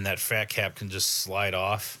 and then that fat cap can just slide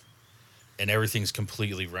off, and everything's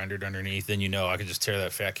completely rendered underneath. Then I can just tear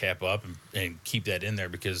that fat cap up and keep that in there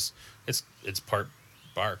because it's part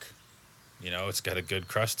bark. It's got a good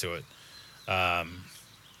crust to it. Then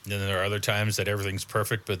there are other times that everything's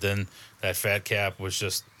perfect, but then that fat cap was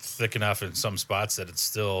just thick enough in some spots that it's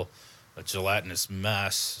still a gelatinous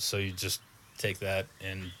mess. So you just take that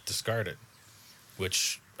and discard it,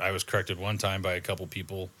 which I was corrected one time by a couple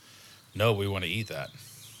people. No, we want to eat that.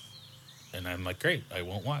 And I'm like, great, I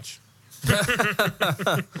won't watch.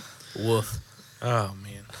 Woof. Oh,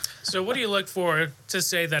 man. So what do you look for to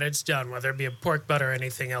say that it's done, whether it be a pork butt or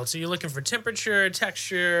anything else? Are you looking for temperature,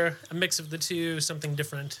 texture, a mix of the two, something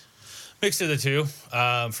different? Mix of the two.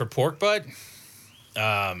 For pork butt,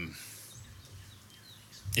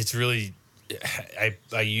 it's really...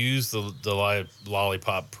 I use the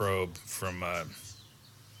Lollipop probe from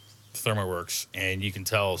ThermoWorks, and you can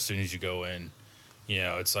tell as soon as you go in,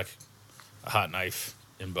 it's like a hot knife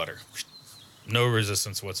in butter. No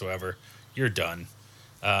resistance whatsoever. You're done.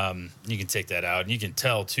 You can take that out, and you can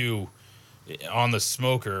tell too on the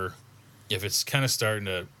smoker if it's kind of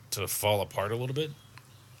starting to fall apart a little bit.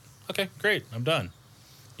 Okay, great, I'm done.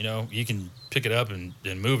 You can pick it up and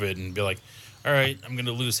move it and be like, all right, I'm going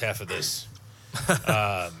to lose half of this.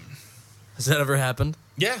 Has that ever happened?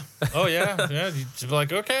 Yeah. Oh, yeah. Yeah. You'd be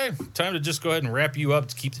like, okay, time to just go ahead and wrap you up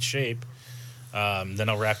to keep the shape. Then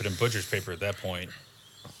I'll wrap it in butcher's paper at that point.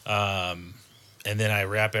 And then I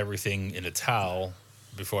wrap everything in a towel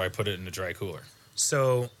before I put it in the dry cooler.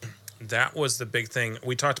 So that was the big thing.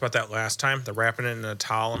 We talked about that last time, the wrapping it in a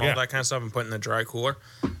towel and all that kind of stuff and putting it in the dry cooler.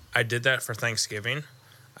 I did that for Thanksgiving.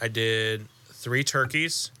 I did 3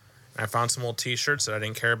 turkeys. And I found some old T-shirts that I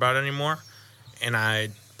didn't care about anymore. And I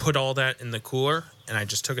put all that in the cooler, and I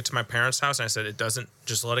just took it to my parents' house, and I said,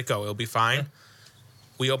 just let it go. It'll be fine. Yeah.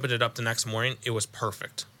 We opened it up the next morning. It was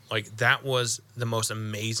perfect. Like, that was the most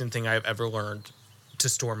amazing thing I've ever learned to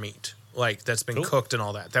store meat. Like, that's been cooked and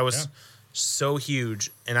all that. That was so huge.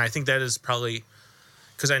 And I think that is probably,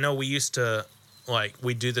 because I know we used to,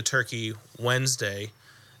 we do the turkey Wednesday,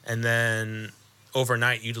 and then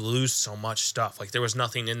overnight you'd lose so much stuff. Like, there was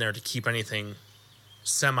nothing in there to keep anything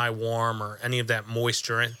semi-warm or any of that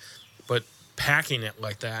moisture in, but packing it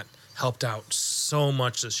like that helped out so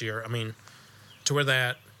much this year. I mean, to where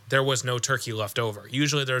that there was no turkey left over.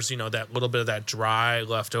 Usually there's, that little bit of that dry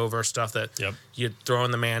leftover stuff that you throw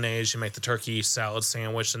in the mayonnaise, you make the turkey salad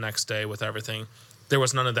sandwich the next day with everything. There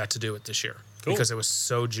was none of that to do with this year because it was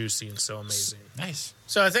so juicy and so amazing. Nice.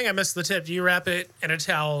 So I think I missed the tip. Do you wrap it in a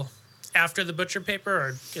towel after the butcher paper, or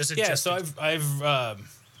is it just... Yeah, so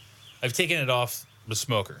I've taken it off the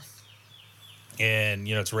smoker, and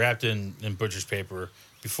it's wrapped in butcher's paper.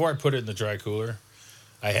 Before I put it in the dry cooler,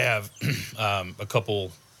 I have a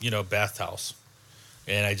couple bath towels,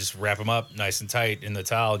 and I just wrap them up nice and tight in the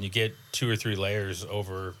towel, and you get 2 or 3 layers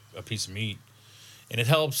over a piece of meat, and it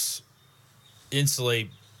helps insulate,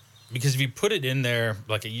 because if you put it in there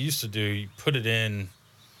like it used to do, you put it in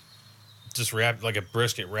just wrapped like a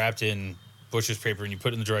brisket wrapped in butcher's paper, and you put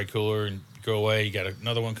it in the dry cooler and go away. You got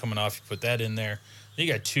another one coming off, you put that in there. Then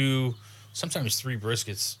you got 2, sometimes 3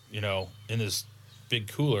 briskets, in this big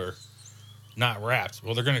cooler, not wrapped.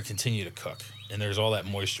 Well, they're going to continue to cook, and there's all that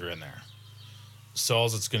moisture in there. So all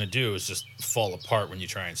it's going to do is just fall apart when you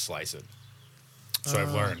try and slice it. So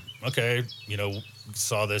I've learned,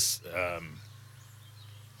 saw this,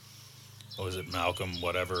 what was it, Malcolm,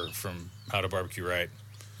 whatever, from How to Barbecue Right.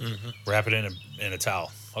 Mm-hmm. Wrap it in a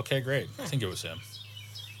towel. Okay, great. I think it was him.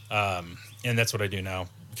 And that's what I do now,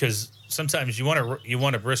 because sometimes you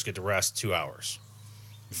want a brisket to rest 2 hours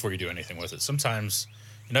before you do anything with it. Sometimes,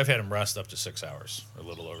 I've had them rest up to 6 hours, or a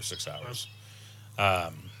little over 6 hours.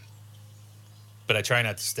 But I try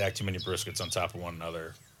not to stack too many briskets on top of one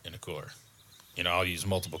another in a cooler. I'll use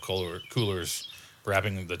multiple coolers,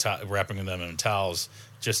 wrapping them in towels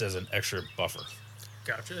just as an extra buffer.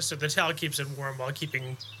 Gotcha. So the towel keeps it warm while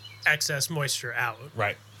keeping excess moisture out.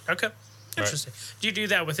 Right. Okay. Interesting. Right. Do you do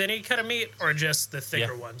that with any cut of meat, or just the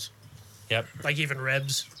thicker ones? Yep. Like even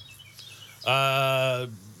ribs?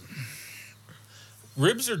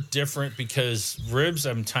 Ribs are different, because ribs,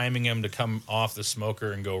 I'm timing them to come off the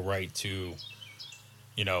smoker and go right to,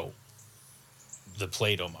 the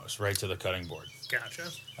plate almost, right to the cutting board. Gotcha.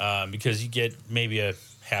 Because you get maybe a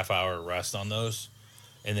half-hour rest on those,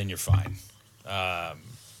 and then you're fine.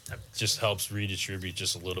 Just helps redistribute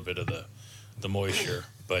just a little bit of the moisture.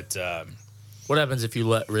 But what happens if you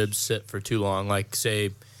let ribs sit for too long? Like,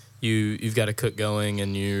 say you've got a cook going,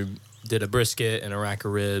 and you did a brisket and a rack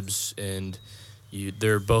of ribs, and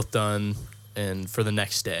they're both done, and for the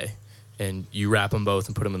next day, and you wrap them both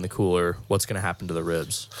and put them in the cooler, what's going to happen to the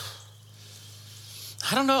ribs?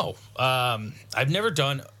 I don't know. I've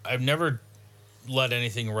never let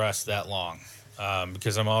anything rest that long,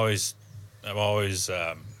 because I'm always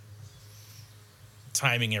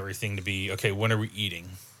timing everything to be, okay, when are we eating?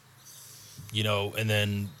 You know, and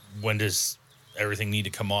then when does everything need to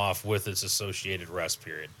come off with its associated rest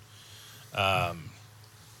period?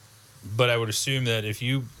 But I would assume that if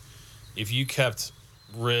you kept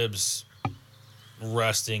ribs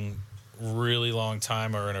resting really long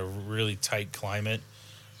time or in a really tight climate,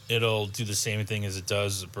 it'll do the same thing as it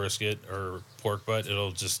does a brisket or pork butt.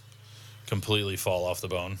 It'll just completely fall off the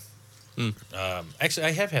bone. Actually,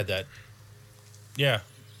 I have had that. Yeah.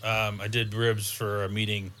 I did ribs for a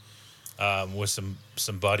meeting with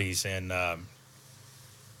some buddies, and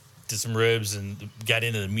did some ribs and got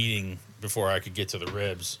into the meeting before I could get to the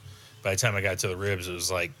ribs. By the time I got to the ribs, it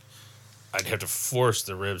was like I'd have to force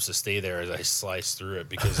the ribs to stay there as I sliced through it,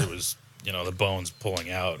 because it was, you know, the bones pulling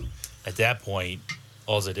out. At that point,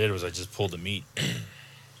 all I did was I just pulled the meat.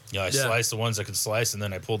 You know, I sliced the ones I could slice, and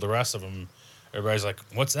then I pulled the rest of them. Everybody's like,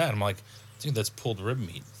 "What's that?" I'm like, "Dude, that's pulled rib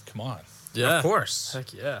meat. Come on." Yeah, Of course.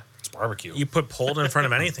 Heck yeah. It's barbecue. You put pulled in front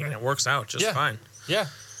of anything and it works out just fine. Yeah.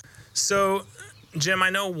 So, Jim, I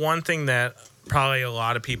know one thing that probably a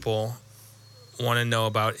lot of people want to know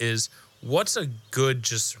about is what's a good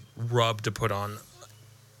just rub to put on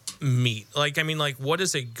meat? Like, I mean, like, what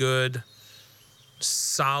is a good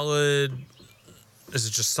solid? Is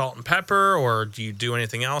it just salt and pepper, or do you do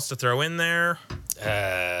anything else to throw in there?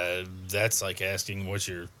 That's like asking what's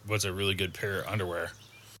a really good pair of underwear.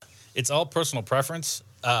 It's all personal preference.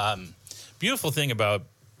 Beautiful thing about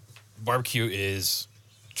barbecue is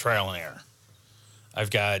trial and error. I've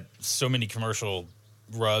got so many commercial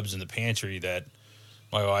rubs in the pantry that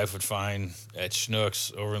my wife would find at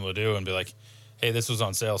Schnucks over in Ladue and be like, "Hey, this was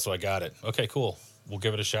on sale, so I got it." Okay, cool. We'll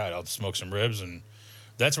give it a shot. I'll smoke some ribs, and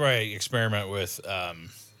that's where I experiment with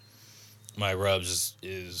my rubs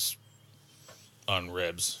is on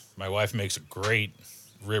ribs. My wife makes a great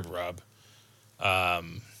rib rub.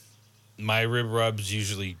 My rib rubs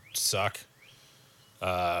usually suck.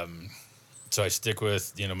 So I stick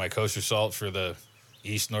with, you know, my kosher salt for the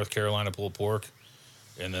East North Carolina pulled pork,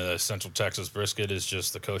 and the Central Texas brisket is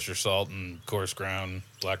just the kosher salt and coarse ground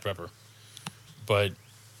black pepper. But,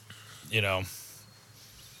 you know,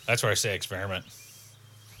 that's where I say experiment.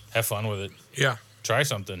 Have fun with it. Yeah. Try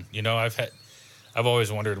something. You know, I've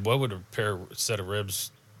always wondered what would a set of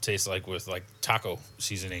ribs taste like with like taco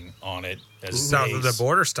seasoning on it as South of the base.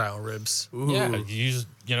 border style ribs. Ooh.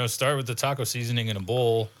 Yeah, start with the taco seasoning in a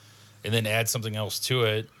bowl, and then add something else to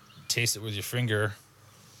it. Taste it with your finger,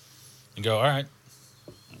 and go, all right.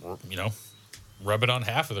 You know, rub it on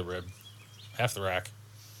half of the rib, half the rack.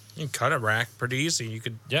 You can cut a rack pretty easy. You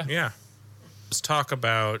could, yeah. Let's talk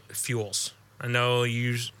about fuels. I know you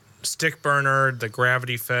use stick burner, the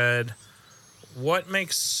gravity fed. What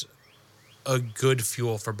makes a good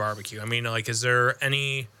fuel for barbecue? I mean, like, is there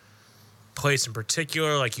any place in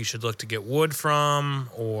particular like you should look to get wood from,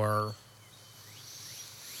 or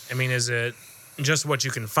I mean, is it just what you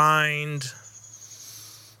can find?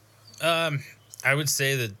 I would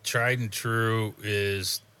say that tried and true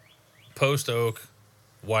is post oak,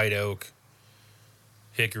 white oak,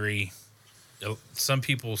 hickory. Some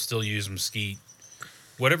people still use mesquite.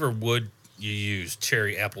 Whatever wood you use,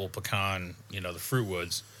 cherry, apple, pecan, the fruit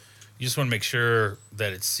woods, you just want to make sure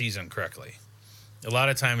that it's seasoned correctly. A lot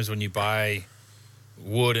of times when you buy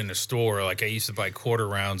wood in a store, like I used to buy quarter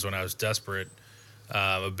rounds when I was desperate,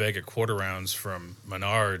 a bag of quarter rounds from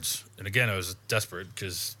Menards. And again, I was desperate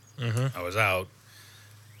because I was out.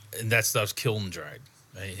 And that stuff's kiln dried.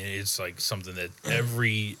 It's like something that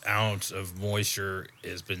every ounce of moisture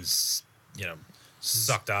has been,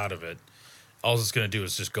 sucked out of it. All it's going to do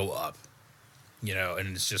is just go up,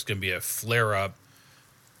 and it's just going to be a flare up.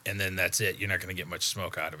 And then that's it. You're not going to get much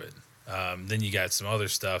smoke out of it. Then you got some other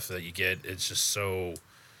stuff that you get. It's just so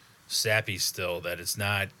sappy still that it's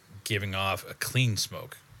not giving off a clean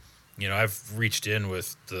smoke. I've reached in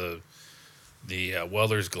with the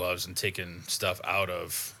welder's gloves and taken stuff out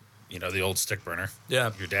of, the old stick burner.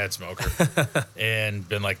 Yeah. Your dad's smoker. And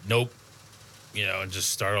been like, nope, and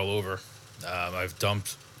just start all over. I've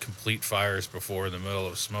dumped complete fires before in the middle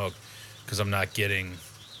of smoke because I'm not getting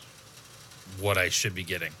what I should be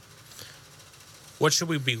getting. What should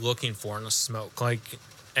we be looking for in a smoke? Like,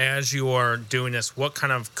 as you are doing this, what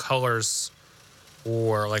kind of colors,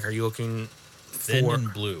 or like, are you looking Thin for?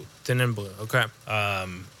 and blue. Thin and blue. Okay.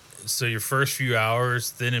 So your first few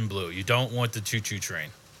hours, thin and blue. You don't want the choo-choo train.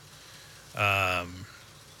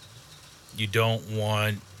 You don't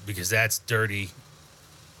want, because that's dirty.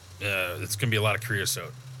 It's going to be a lot of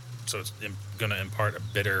creosote. So it's going to impart a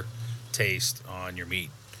bitter taste on your meat.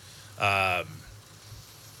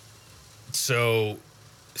 So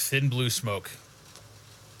thin blue smoke.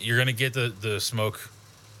 You're going to get the smoke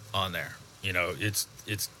on there. You know, it's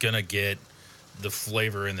going to get the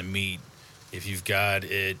flavor in the meat if you've got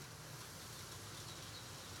it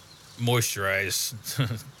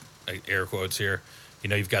moisturized, air quotes here. You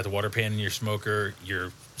know, you've got the water pan in your smoker,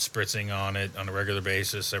 you're spritzing on it on a regular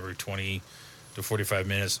basis every 20 to 45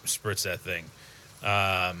 minutes, spritz that thing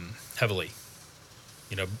heavily,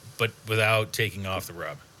 you know, but without taking off the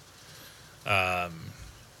rub.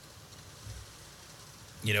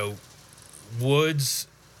 You know, woods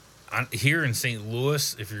here in St.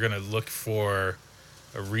 Louis, if you're going to look for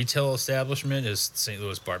a retail establishment, is St.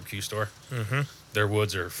 Louis Barbecue Store. Mm-hmm. Their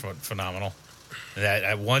woods are phenomenal.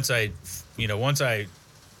 That once I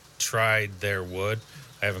tried their wood,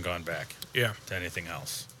 I haven't gone back. Yeah. To anything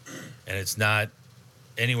else, and it's not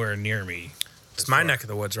anywhere near me. It's my neck of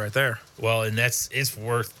the woods right there. Well, and it's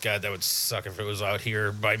worth. God, that would suck if it was out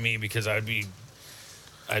here by me, because I'd be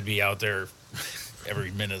out there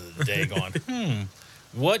every minute of the day going,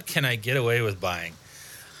 what can I get away with buying?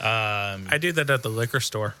 I do that at the liquor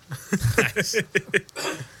store.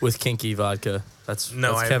 With kinky vodka. That's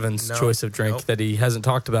No, Kevin's no, choice of drink nope. that he hasn't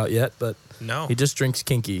talked about yet, but No, he just drinks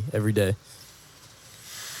kinky every day.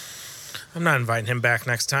 I'm not inviting him back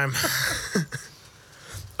next time.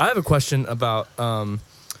 I have a question about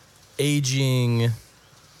aging,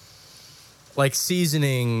 like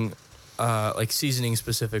seasoning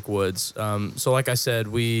specific woods. So like I said,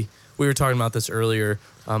 we were talking about this earlier.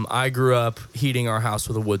 I grew up heating our house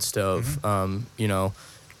with a wood stove. You know,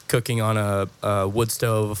 cooking on a wood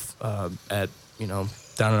stove at, you know,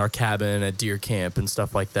 down in our cabin at deer camp and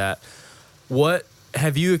stuff like that. What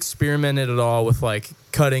have you experimented at all with, like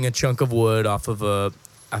cutting a chunk of wood off of a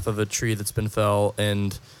tree that's been felled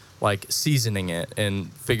and like seasoning it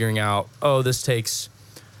and figuring out, oh, this takes,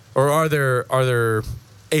 or are there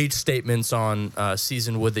age statements on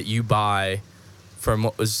seasoned wood that you buy from,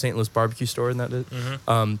 what was St. Louis Barbecue Store, and that it?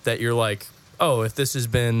 That you're like, oh, if this has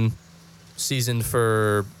been seasoned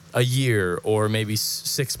for a year or maybe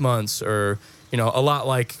 6 months, or, you know, a lot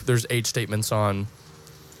like there's age statements on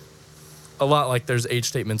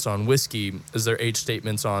whiskey. Is there age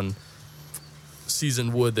statements on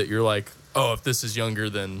seasoned wood that you're like, oh, if this is younger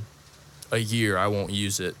than a year, I won't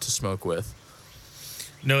use it to smoke with?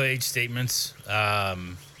 No age statements.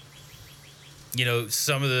 You know,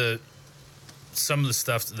 some of the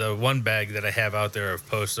stuff, the one bag that I have out there of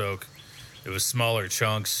post oak, it was smaller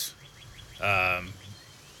chunks.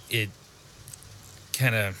 It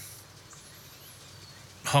kind of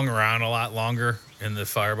hung around a lot longer in the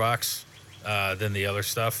firebox than the other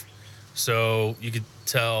stuff. So you could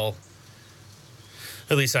tell,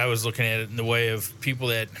 at least I was looking at it in the way of people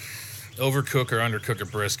that overcook or undercook a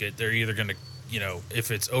brisket. They're either going to, you know,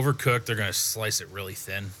 if it's overcooked, they're going to slice it really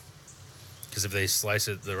thin. Because if they slice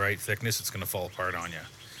it the right thickness, it's going to fall apart on you.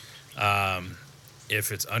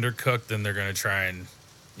 If it's undercooked, then they're going to try and,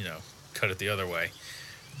 you know, cut it the other way.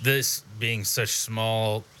 This being such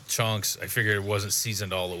small chunks, I figured it wasn't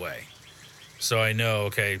seasoned all the way. So I know,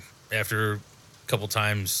 okay, after a couple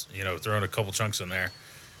times, you know, throwing a couple chunks in there,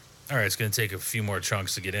 all right, it's going to take a few more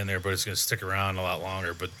chunks to get in there, but it's going to stick around a lot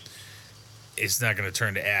longer. But it's not going to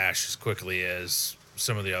turn to ash as quickly as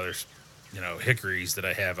some of the other, you know, hickories that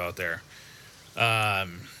I have out there.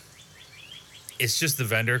 It's just the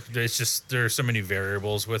vendor. It's just, there are so many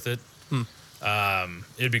variables with it.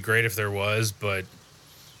 It'd be great if there was, but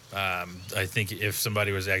I think if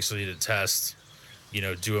somebody was actually to test, you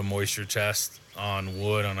know, do a moisture test on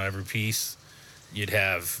wood on every piece, you'd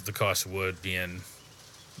have the cost of wood being,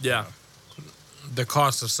 Yeah. The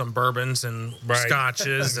cost of some bourbons and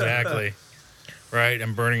scotches. exactly. Right.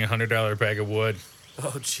 I'm burning $100 bag of wood.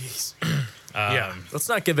 Oh, jeez. Yeah. Let's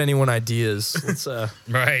not give anyone ideas. Let's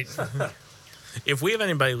Right. If we have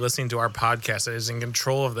anybody listening to our podcast that is in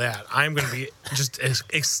control of that, I'm going to be just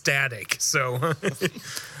ecstatic. So,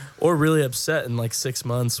 or really upset in like 6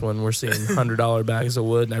 months when we're seeing $100 bags of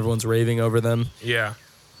wood and everyone's raving over them. yeah.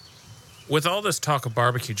 With all this talk of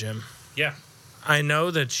barbecue, Jim, Yeah. I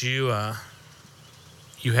know that you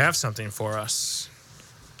have something for us,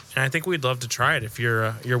 and I think we'd love to try it if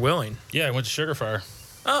you're willing. Yeah. I went to Sugar Fire.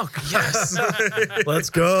 Oh yes.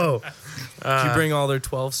 Let's go. Did you bring all their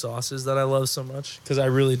 12 sauces that I love so much? Because I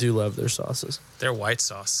really do love their sauces. Their white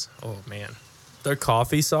sauce. Oh man. Their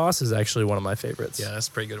coffee sauce is actually one of my favorites. Yeah, that's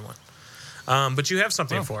a pretty good one. But you have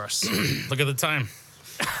something for us. Look at the time.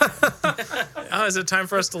 Oh, is it time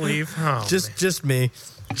for us to leave? Oh, Just me.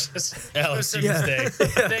 Alex, you Yeah. can stay.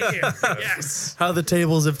 Thank you. Yes. How the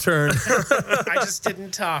tables have turned. I just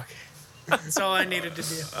didn't talk. That's all I needed to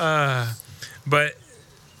do. But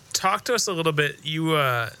talk to us a little bit. You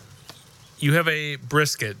have a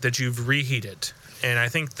brisket that you've reheated, and I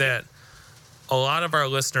think that a lot of our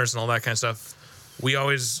listeners and all that kind of stuff,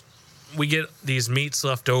 we get these meats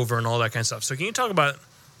left over and all that kind of stuff. So can you talk about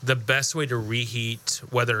the best way to reheat,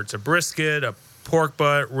 whether it's a brisket, a pork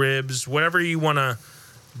butt, ribs, whatever you want to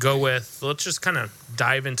go with? Let's just kind of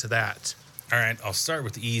dive into that. All right, I'll start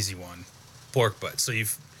with the easy one, pork butt. So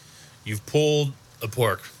you've pulled a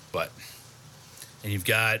pork butt, and you've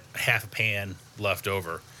got half a pan left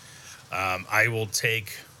over. I will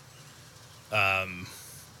take,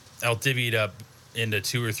 I'll divvy it up into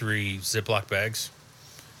 2 or 3 Ziploc bags,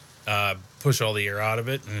 push all the air out of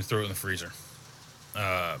it, and then throw it in the freezer.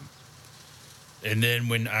 And then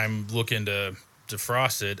when I'm looking to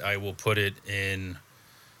defrost it, I will put it in,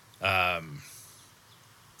 a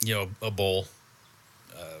bowl,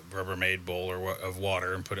 Rubbermaid bowl of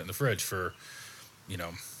water, and put it in the fridge for,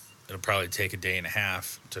 it'll probably take a day and a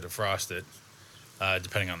half to defrost it,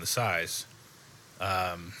 depending on the size.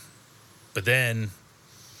 But then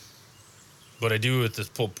what I do with this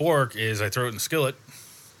pulled pork is I throw it in the skillet,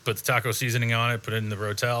 put the taco seasoning on it, put it in the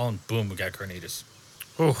Rotel, and boom, we got carnitas.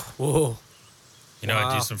 Oh, Whoa. I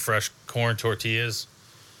Wow. do some fresh corn tortillas,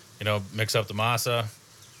 mix up the masa,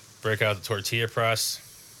 break out the tortilla press,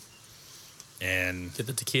 and Get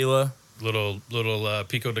the tequila. little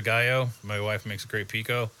pico de gallo. My wife makes a great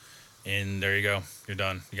pico, and there you go. You're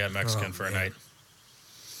done. You got Mexican for a night.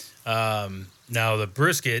 Now the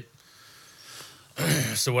brisket.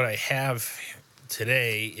 So what I have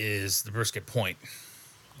today is the brisket point.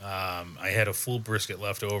 I had a full brisket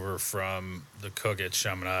left over from the cook at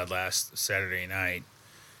Chaminade last Saturday night,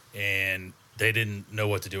 and they didn't know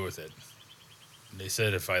what to do with it. They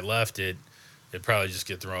said if I left it, it'd probably just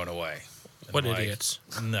get thrown away. And what I'm like, idiots.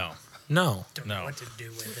 No. No. Don't know No. what to do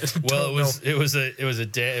with it. Well, it was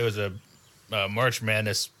a March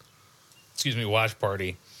Madness, watch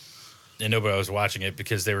party, and nobody was watching it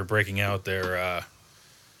because they were breaking out their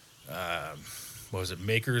what was it,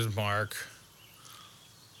 Maker's Mark.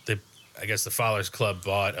 I guess the Fowlers Club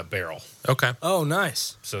bought a barrel, Okay. Oh,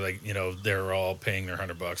 nice. so they're all paying their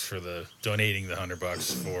 $100 for donating the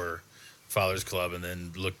 $100 for Fowlers Club, and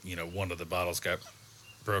then one of the bottles got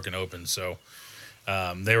broken open, so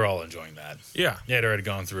they were all enjoying that. Yeah. Yeah, I'd already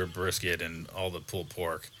gone through a brisket and all the pulled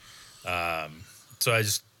pork. So I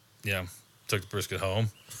just, took the brisket home,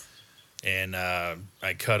 and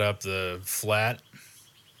I cut up the flat,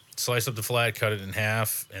 sliced up the flat, cut it in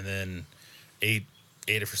half, and then ate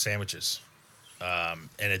it for sandwiches. And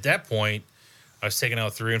at that point, I was taking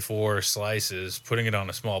out 3 and 4 slices, putting it on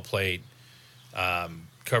a small plate,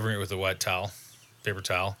 covering it with a wet towel, paper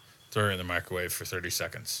towel, throwing it in the microwave for 30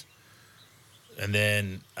 seconds. And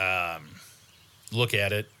then look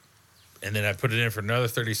at it, and then I put it in for another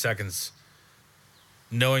 30 seconds,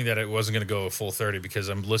 knowing that it wasn't going to go a full 30 because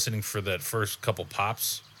I'm listening for that first couple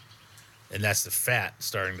pops, and that's the fat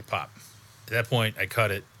starting to pop. At that point, I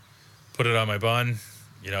cut it, put it on my bun,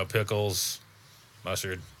 pickles,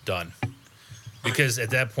 mustard, done. Because at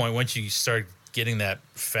that point, once you start getting that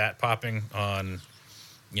fat popping on,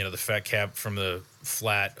 the fat cap from the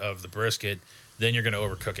flat of the brisket, then you're going to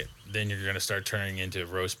overcook it. Then you're going to start turning into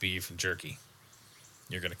roast beef and jerky.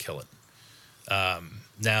 You're going to kill it.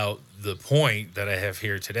 Now, the point that I have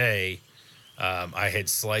here today, I had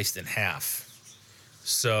sliced in half.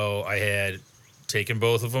 So I had taken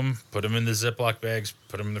both of them, put them in the Ziploc bags,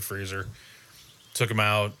 put them in the freezer, took them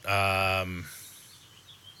out. I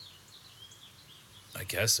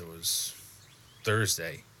guess it was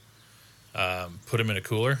Thursday. Put them in a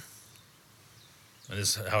cooler. And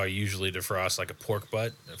this is how I usually defrost like a pork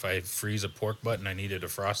butt. If I freeze a pork butt and I need to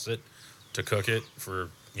defrost it to cook it for,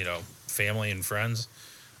 family and friends,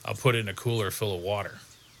 I'll put it in a cooler full of water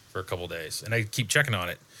for a couple days. And I keep checking on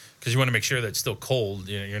it because you want to make sure that it's still cold.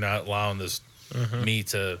 You're not allowing this meat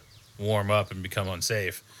to warm up and become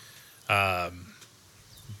unsafe.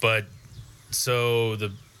 But so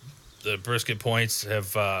the brisket points have,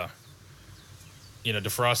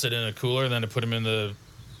 defrosted in a cooler. Then I put them in the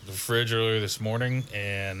fridge earlier this morning,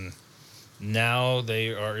 and now they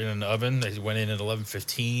are in an oven. They went in at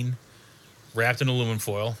 11:15, wrapped in aluminum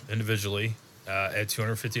foil individually at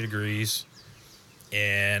 250 degrees,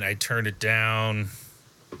 and I turned it down.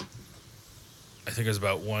 I think it was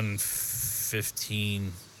about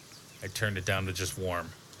 1:15. I turned it down to just warm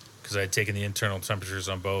because I had taken the internal temperatures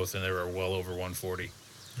on both, and they were well over 140.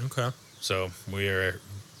 Okay. So we are,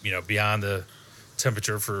 beyond the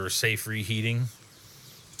temperature for safe reheating,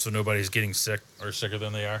 so nobody's getting sick or sicker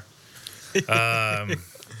than they are.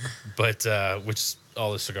 But which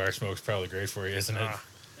all the cigar smoke's probably great for you, isn't it?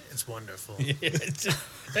 It's wonderful.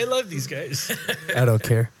 I love these guys. I don't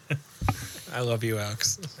care. I love you,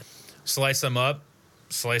 Alex. Slice them up.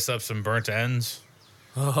 Slice up some burnt ends.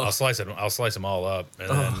 I'll slice them all up,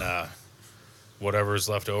 and then whatever's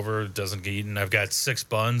left over doesn't get eaten. I've got 6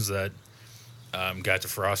 buns that got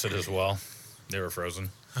defrosted as well. They were frozen.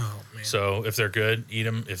 Oh, man. So if they're good, eat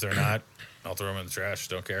them. If they're not, I'll throw them in the trash.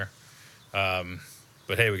 Don't care.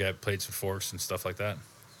 But hey, we got plates and forks and stuff like that.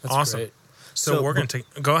 That's Awesome. great. So we're going to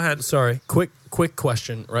take... Go ahead. Sorry, quick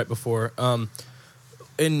question right before.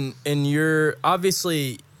 In your...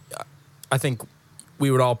 Obviously, I think we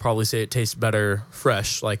would all probably say it tastes better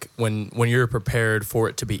fresh, like when you're prepared for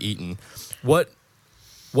it to be eaten. What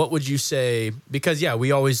would you say? Because yeah,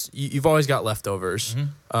 you've always got leftovers.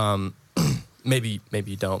 Mm-hmm. Maybe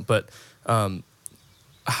you don't, but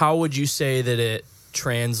how would you say that it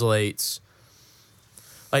translates?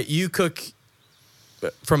 Like you cook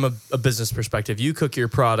from a business perspective, you cook your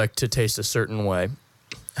product to taste a certain way.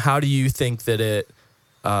 How do you think that it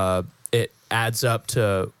adds up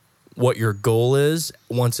to what your goal is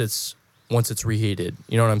once it's reheated?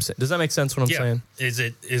 You know what I'm saying? Does that make sense? What I'm saying? Is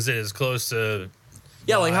it as close to?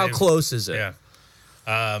 Yeah, like how close is it? Yeah.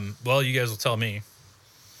 Well, you guys will tell me.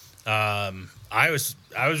 I was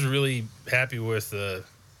really happy with the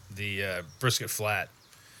brisket flat.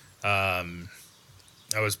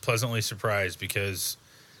 I was pleasantly surprised because,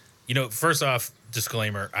 first off,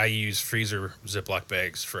 disclaimer: I use freezer Ziploc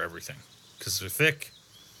bags for everything because they're thick.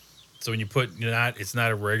 So when you put it's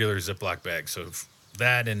not a regular Ziploc bag. So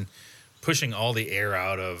that and pushing all the air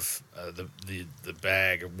out of the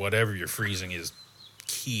bag or whatever you're freezing is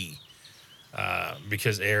key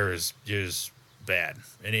because air is bad.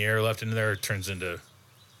 Any air left in there turns into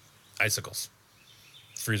icicles,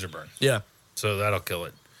 freezer burn. Yeah. So that'll kill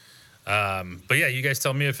it. But yeah, you guys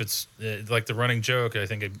tell me if it's like the running joke. I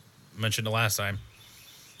think I mentioned it last time.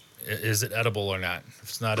 Is it edible or not? If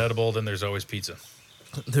it's not edible, then there's always pizza.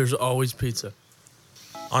 There's always pizza.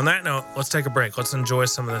 On that note, let's take a break. Let's enjoy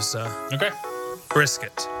some of this Okay.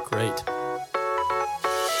 brisket. Great.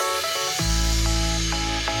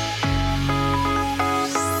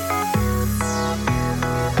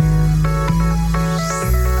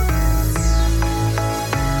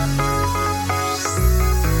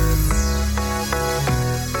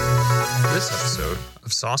 This episode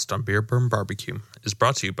of Sauced on Beer Bourbon Barbecue is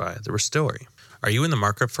brought to you by The Restillery. Are you in the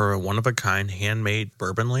market for a one-of-a-kind handmade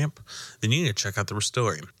bourbon lamp? Then you need to check out The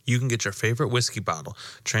Restillery. You can get your favorite whiskey bottle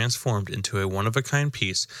transformed into a one-of-a-kind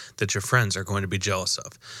piece that your friends are going to be jealous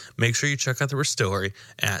of. Make sure you check out The Restillery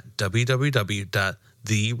at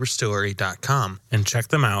www.therestillery.com and check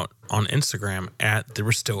them out on Instagram at The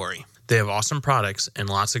Restillery. They have awesome products and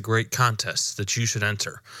lots of great contests that you should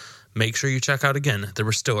enter. Make sure you check out again The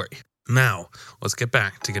Restillery. Now, let's get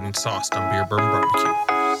back to getting sauced on Beer Bourbon Barbecue.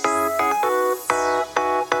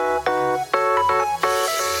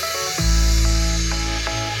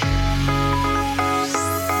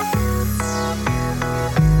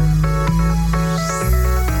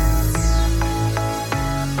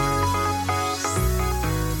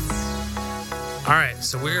 All right,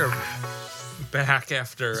 so we're back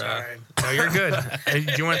after. Sorry. No, you're good. Hey,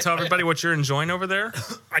 do you want to tell everybody what you're enjoying over there?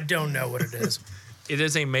 I don't know what it is. It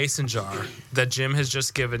is a mason jar that Jim has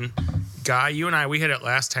just given. Guy, you and I, we hit it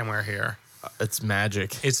last time we were here. It's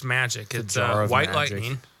magic. It's magic. It's jar of White magic.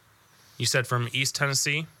 Lightning. You said from East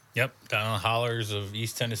Tennessee. Yep. Down in the hollers of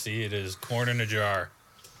East Tennessee, it is corn in a jar.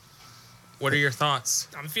 What are your thoughts?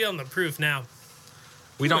 I'm feeling the proof now.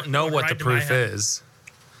 We don't know Went what right the to my proof head. is.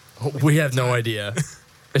 We have no idea.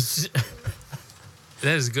 It's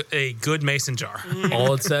That is a good mason jar.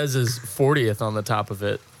 all it says is 40th on the top of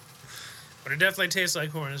it. But it definitely tastes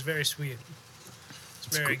like corn. It's very sweet.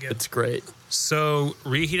 It's very good. It's great. So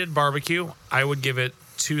reheated barbecue, I would give it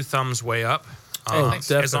 2 thumbs way up. As long as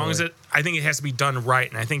definitely. I think it has to be done right,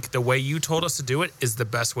 and I think the way you told us to do it is the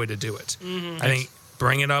best way to do it. I think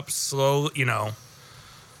bring it up slow,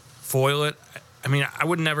 foil it. I mean, I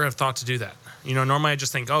would never have thought to do that. Normally I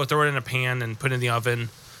just think, throw it in a pan and put it in the oven,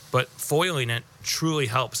 but foiling it truly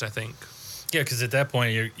helps, I think. Yeah, because at that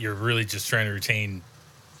point you're really just trying to retain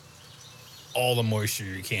all the moisture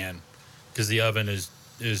you can, because the oven is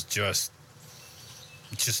just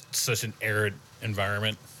such an arid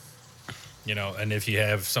environment, And if you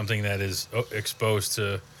have something that is exposed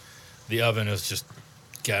to the oven, it's just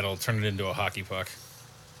it'll turn it into a hockey puck.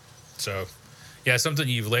 So, yeah, something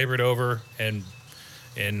you've labored over, and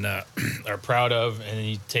and are proud of, and then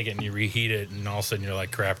you take it and you reheat it, and all of a sudden you're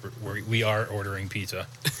like, crap, we are ordering pizza.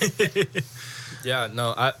 Yeah,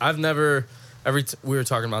 no, I've never. We were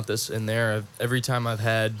talking about this in there. Every time I've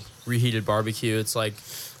had reheated barbecue, it's like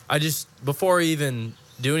before I even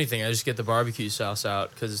do anything, I just get the barbecue sauce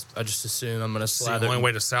out because I just assume I'm gonna It's the slather. only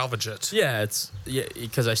way to salvage it. Yeah,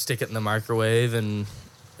 because I stick it in the microwave, and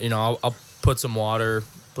I'll put some water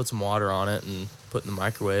on it and put it in the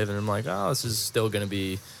microwave, and I'm like, oh, this is still gonna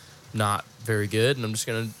be not very good, and I'm just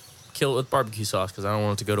gonna kill it with barbecue sauce because I don't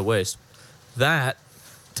want it to go to waste. That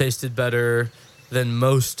tasted better than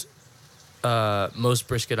most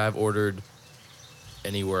brisket I've ordered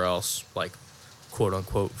anywhere else, like quote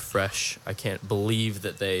unquote fresh. I can't believe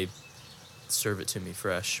that they serve it to me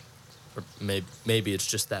fresh. Or maybe it's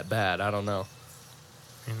just that bad. I don't know.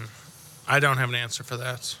 I don't have an answer for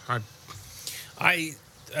that. I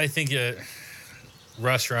think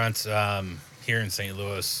restaurants here in St.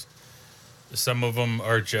 Louis, some of them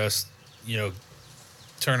are just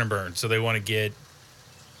turn and burn. So they want to get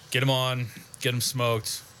them on, get them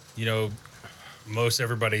smoked. Most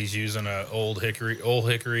everybody's using a old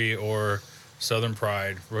hickory or Southern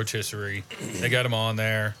Pride rotisserie. They got them on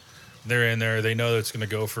there. They're in there. They know that it's going to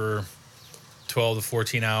go for 12 to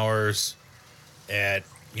 14 hours at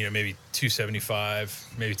maybe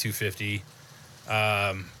 275, maybe 250.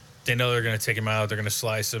 They know they're going to take them out. They're going to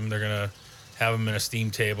slice them. They're going to have them in a steam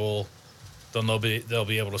table. Then they'll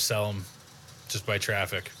be able to sell them just by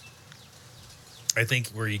traffic. I think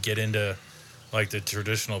where you get into like the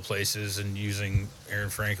traditional places, and using Aaron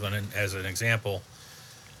Franklin as an example,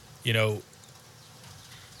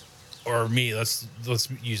 or me, let's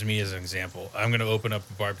use me as an example. I'm going to open up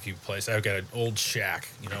a barbecue place. I've got an old shack,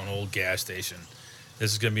 an old gas station.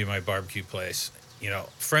 This is going to be my barbecue place.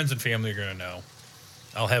 Friends and family are going to know.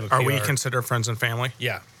 I'll have a PR. Are we considered friends and family?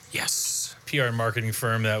 Yeah. Yes. PR and marketing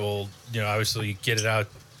firm that will, obviously get it out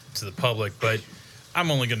to the public, but I'm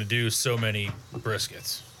only going to do so many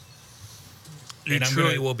briskets. You And I'm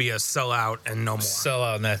truly gonna will be a sellout and no more. sell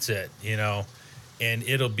out, and that's it, and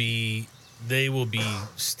they will be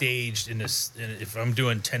staged in this. And if I'm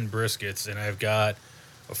doing 10 briskets and I've got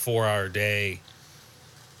a 4-hour day,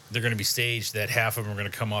 they're going to be staged that half of them are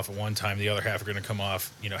going to come off at one time, the other half are going to come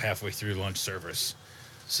off, halfway through lunch service,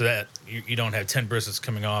 so that you don't have 10 briskets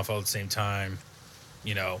coming off all at the same time.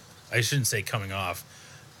 I shouldn't say coming off.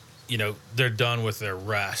 They're done with their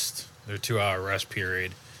rest, their 2-hour rest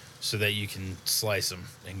period, so that you can slice them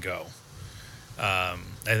and go. I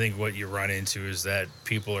think what you run into is that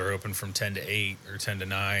people are open from 10 to 8 or 10 to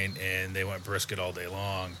 9, and they want brisket all day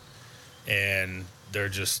long, and they're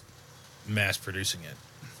just mass producing it.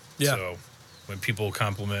 Yeah. So when people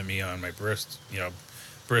compliment me on my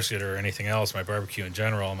brisket or anything else, my barbecue in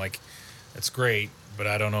general, I'm like, that's great, but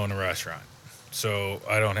I don't own a restaurant, so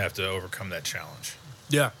I don't have to overcome that challenge.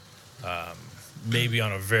 Yeah. Maybe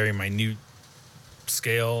on a very minute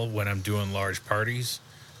scale when I'm doing large parties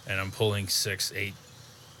and I'm pulling 6-8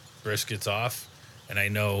 briskets off, and I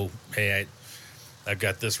know, hey, I've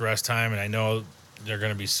got this rest time, and I know they're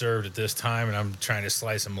going to be served at this time, and I'm trying to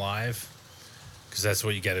slice them live, because that's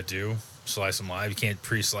what you got to do, slice them live. You can't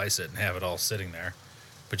pre-slice it and have it all sitting there,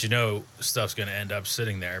 but stuff's going to end up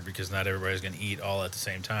sitting there because not everybody's going to eat all at the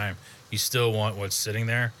same time. You still want what's sitting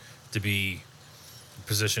there to be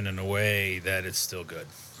positioned in a way that it's still good.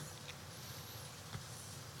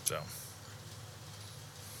 So,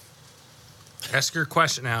 Ask your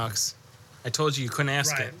question, Alex. I told you couldn't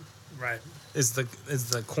ask it. Right. Is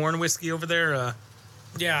the corn whiskey over there?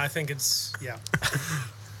 Yeah, I think it's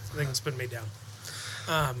been made down.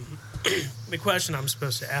 The question I'm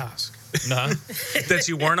supposed to ask. That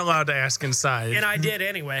you weren't allowed to ask inside. And I did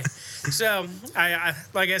anyway. So, I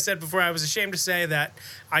like I said before, I was ashamed to say that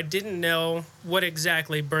I didn't know what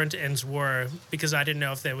exactly burnt ends were, because I didn't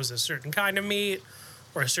know if there was a certain kind of meat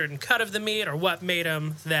or a certain cut of the meat or what made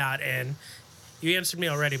them that. And you answered me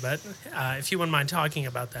already, but if you wouldn't mind talking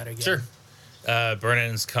about that again. sure. Burnt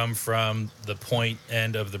ends come from the point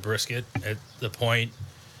end of the brisket. At the point,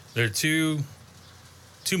 there are two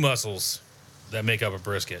muscles that make up a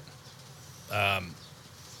brisket.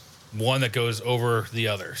 One that goes over the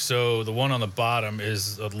other. So the one on the bottom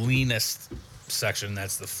is the leanest section.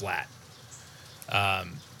 That's the flat.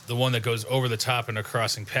 The one that goes over the top in a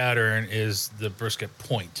crossing pattern is the brisket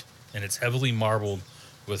point, and it's heavily marbled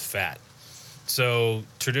with fat. So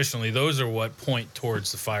traditionally, those are what point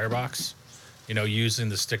towards the firebox, using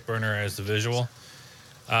the stick burner as the visual.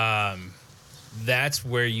 That's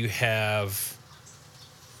where you have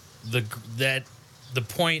the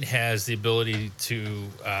point has the ability to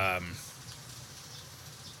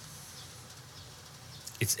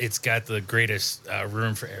it's got the greatest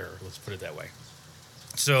room for error. Let's put it that way.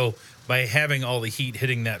 So by having all the heat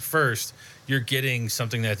hitting that first, you're getting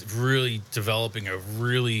something that's really developing a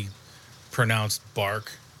really pronounced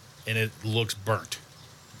bark, and it looks burnt.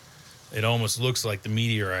 It almost looks like the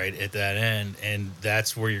meteorite at that end, and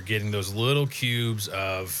that's where you're getting those little cubes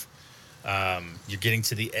of. You're getting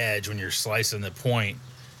to the edge when you're slicing the point.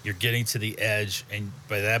 You're getting to the edge, and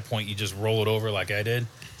by that point, you just roll it over like I did,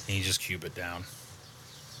 and you just cube it down.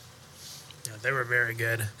 Yeah, they were very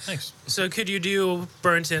good. Thanks. So could you do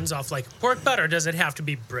burnt ends off like pork butt, or does it have to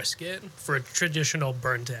be brisket for traditional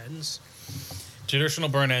burnt ends? Traditional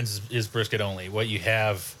burnt ends is brisket only. What you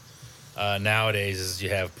have nowadays is you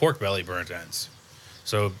have pork belly burnt ends.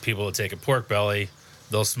 So people will take a pork belly,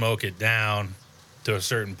 they'll smoke it down to a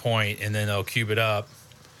certain point, and then they'll cube it up,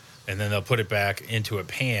 and then they'll put it back into a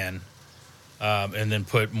pan, and then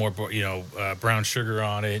put more, brown sugar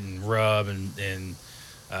on it and rub and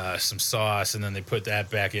some sauce, and then they put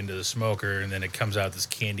that back into the smoker, and then it comes out this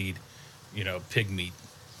candied, pig meat.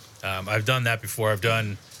 I've done that before. I've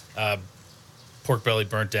done pork belly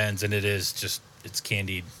burnt ends, and it's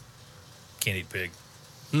candied pig,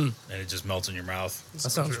 and it just melts in your mouth.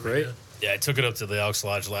 That sounds really great. good. Yeah, I took it up to the Elks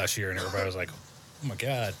Lodge last year, and everybody was like, "Oh my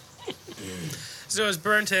god!" So is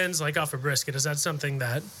burnt ends like off a brisket? Is that something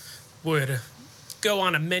that would go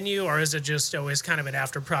on a menu, or is it just always kind of an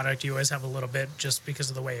after product? You always have a little bit just because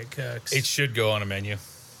of the way it cooks. It should go on a menu,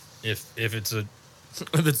 if it's a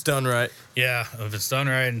If it's done right. if it's done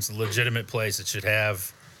right and it's a legitimate place, it should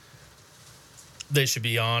have. They should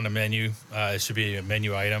be on a menu. It should be a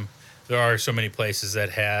menu item. There are so many places that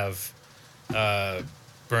have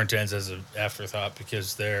burnt ends as an afterthought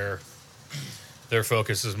because their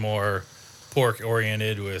focus is more pork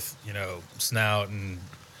oriented with snout and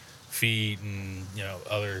feet and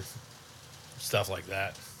other stuff like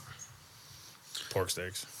that. Pork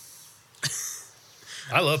steaks.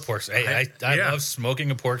 I love pork steak. I Yeah. love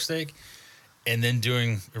smoking a pork steak and then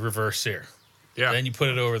doing a reverse sear. Yeah. Then you put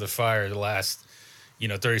it over the fire the last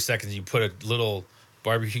 30 seconds. You put a little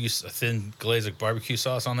a thin glaze of barbecue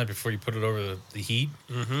sauce on there before you put it over the heat,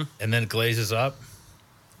 and then it glazes up,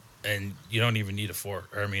 and you don't even need a fork,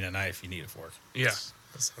 or a knife. You need a fork. Yeah.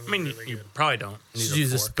 That sounds I mean, really you good. probably don't need Just a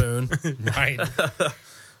use a fork. spoon. Right.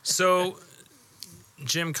 So,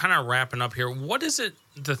 Jim, kind of wrapping up here, what is it,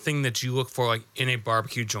 the thing that you look for, like, in a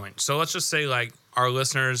barbecue joint? So let's just say, like, our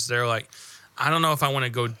listeners, they're like, I don't know if I want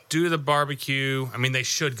to go do the barbecue. I mean, they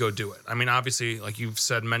should go do it. I mean, obviously, like you've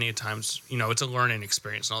said many a times, it's a learning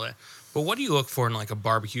experience and all that. But what do you look for in, like, a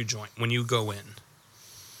barbecue joint when you go in?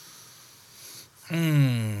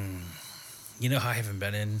 I haven't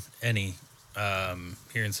been in any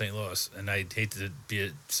here in St. Louis, and I hate to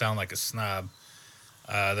sound like a snob.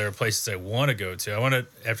 There are places I want to go to. I want to,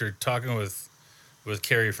 after talking with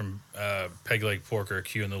Carrie from Peg Leg Pork or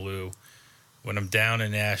Q in the Lou, when I'm down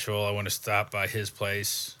in Nashville, I want to stop by his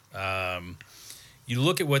place. You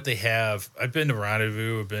look at what they have. I've been to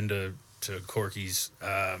Rendezvous. I've been to Corky's.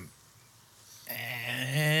 But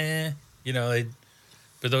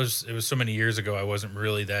it was so many years ago, I wasn't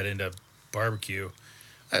really that into barbecue.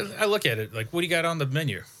 I look at it like, what do you got on the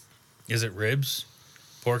menu? Is it ribs,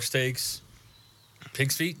 pork steaks,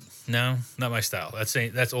 pig's feet? No, not my style.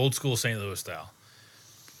 That's old school St. Louis style.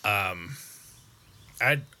 Let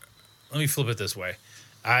me flip it this way.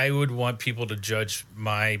 I would want people to judge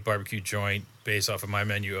my barbecue joint based off of my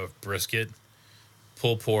menu of brisket,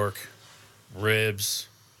 pulled pork, ribs,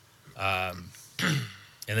 and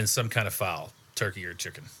then some kind of fowl, turkey or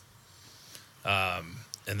chicken.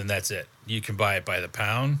 And then that's it. You can buy it by the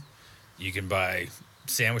pound. You can buy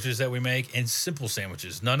sandwiches that we make, and simple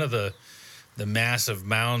sandwiches. None of the massive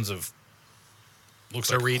mounds of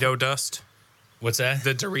Dorito dust? What's that?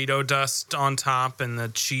 The Dorito dust on top and the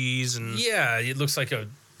cheese and... Yeah, it looks like a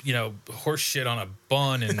horse shit on a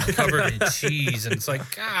bun and covered in cheese, and it's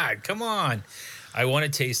like, God, come on! I want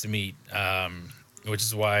to taste the meat, which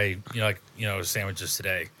is why sandwiches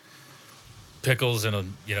today, pickles and a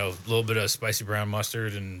little bit of spicy brown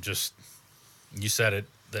mustard, and just you said it,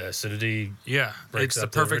 the acidity. Yeah, breaks it's the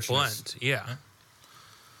up the perfect richness. blend. Yeah.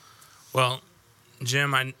 Well,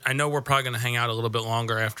 Jim, I know we're probably going to hang out a little bit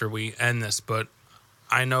longer after we end this, but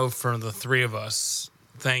I know for the three of us,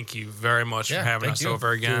 thank you very much for having thank us you.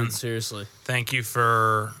 over again. Dude, seriously. Thank you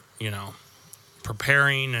for,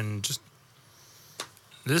 preparing and just.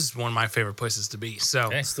 This is one of my favorite places to be. So,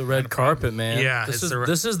 Okay. It's the red carpet, man. Yeah, This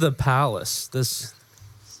it's is the palace.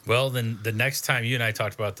 Well, then the next time you and I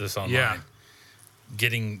talked about this online,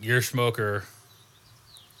 getting your smoker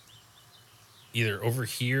either over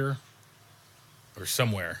here or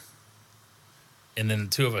somewhere, and then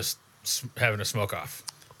the two of us having a smoke off.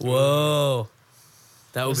 Whoa.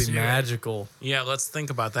 That would Let's be do it. magical. Yeah, let's think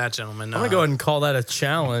about that, gentlemen. I'm going to go ahead and call that a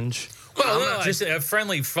challenge. Well, just a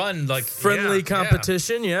friendly, fun, like Friendly yeah.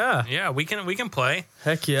 competition, yeah. Yeah, we can play.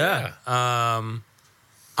 Heck yeah. I'm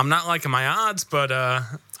not liking my odds, but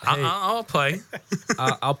I'll play.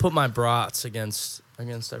 I'll put my brats against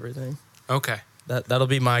everything. Okay. That'll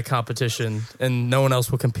be my competition, and no one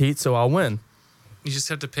else will compete, so I'll win. You just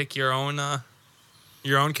have to pick your own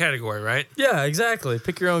category, right? Yeah, exactly.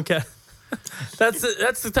 Pick your own cat.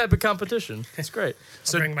 That's the type of competition. It's great.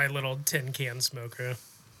 I'll bring my little tin can smoker.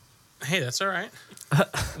 Hey, that's all right.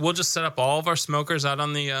 We'll just set up all of our smokers out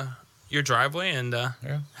on the your driveway and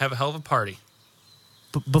have a hell of a party.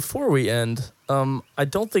 Before we end, I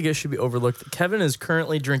don't think it should be overlooked that Kevin is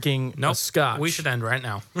currently drinking Nope. a scotch. We should end right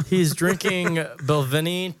now. He's drinking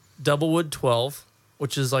Belvini Doublewood 12,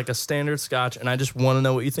 which is like a standard scotch, and I just want to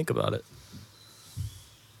know what you think about it.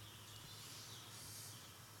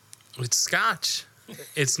 It's scotch.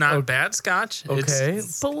 It's not bad scotch.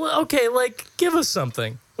 Okay, like give us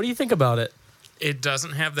something. What do you think about it? It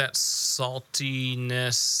doesn't have that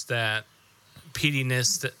saltiness, that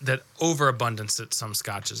peatiness, that overabundance that some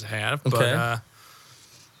scotches have. But Okay.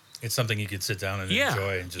 It's something you could sit down and Yeah,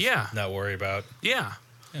 enjoy and just not worry about. yeah.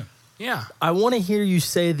 I want to hear you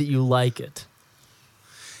say that you like it.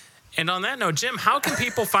 And on that note, Jim, how can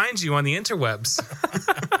people find you on the interwebs?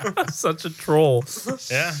 Such a troll.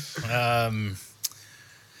 Yeah.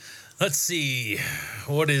 Let's see.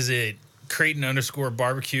 What is it?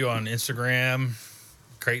 Creighton_barbecue on Instagram.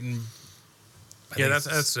 Creighton.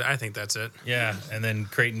 I think that's it. Yeah. And then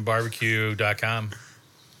CreightonBarbecue.com.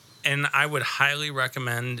 And I would highly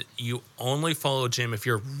recommend you only follow Jim if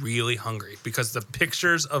you're really hungry, because the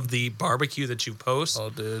pictures of the barbecue that you post, Oh,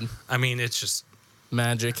 dude. I mean, it's just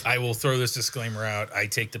Magic. I will throw this disclaimer out. I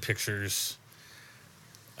take the pictures.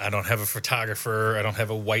 I don't have a photographer. I don't have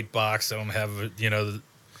a white box. I don't have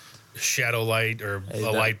shadow light or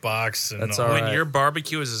light box. And that's all all when right. your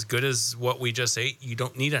barbecue is as good as what we just ate, you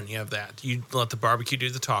don't need any of that. You let the barbecue do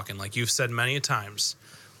the talking. Like you've said many a times,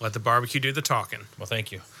 let the barbecue do the talking. Well,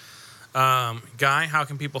 thank you. Guy, how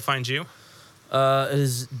can people find you? It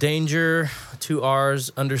is danger 2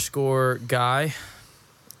 R's _ guy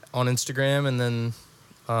on Instagram, and then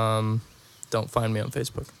don't find me on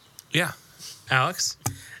Facebook. Yeah. Alex?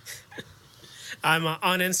 I'm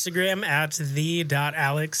on Instagram at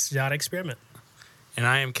the.alex.experiment. And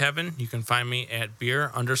I am Kevin. You can find me at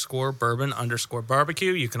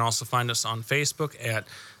beer_bourbon_barbecue. You can also find us on Facebook at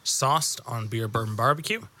Sauced on Beer Bourbon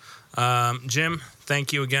Barbecue. Jim,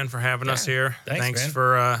 thank you again for having us here. Thanks, man.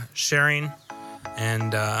 for sharing,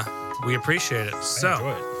 and we appreciate it. I So,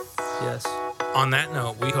 enjoy it. Yes. on that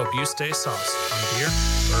note, we hope you stay sauced on beer,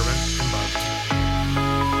 bourbon, and barbecue.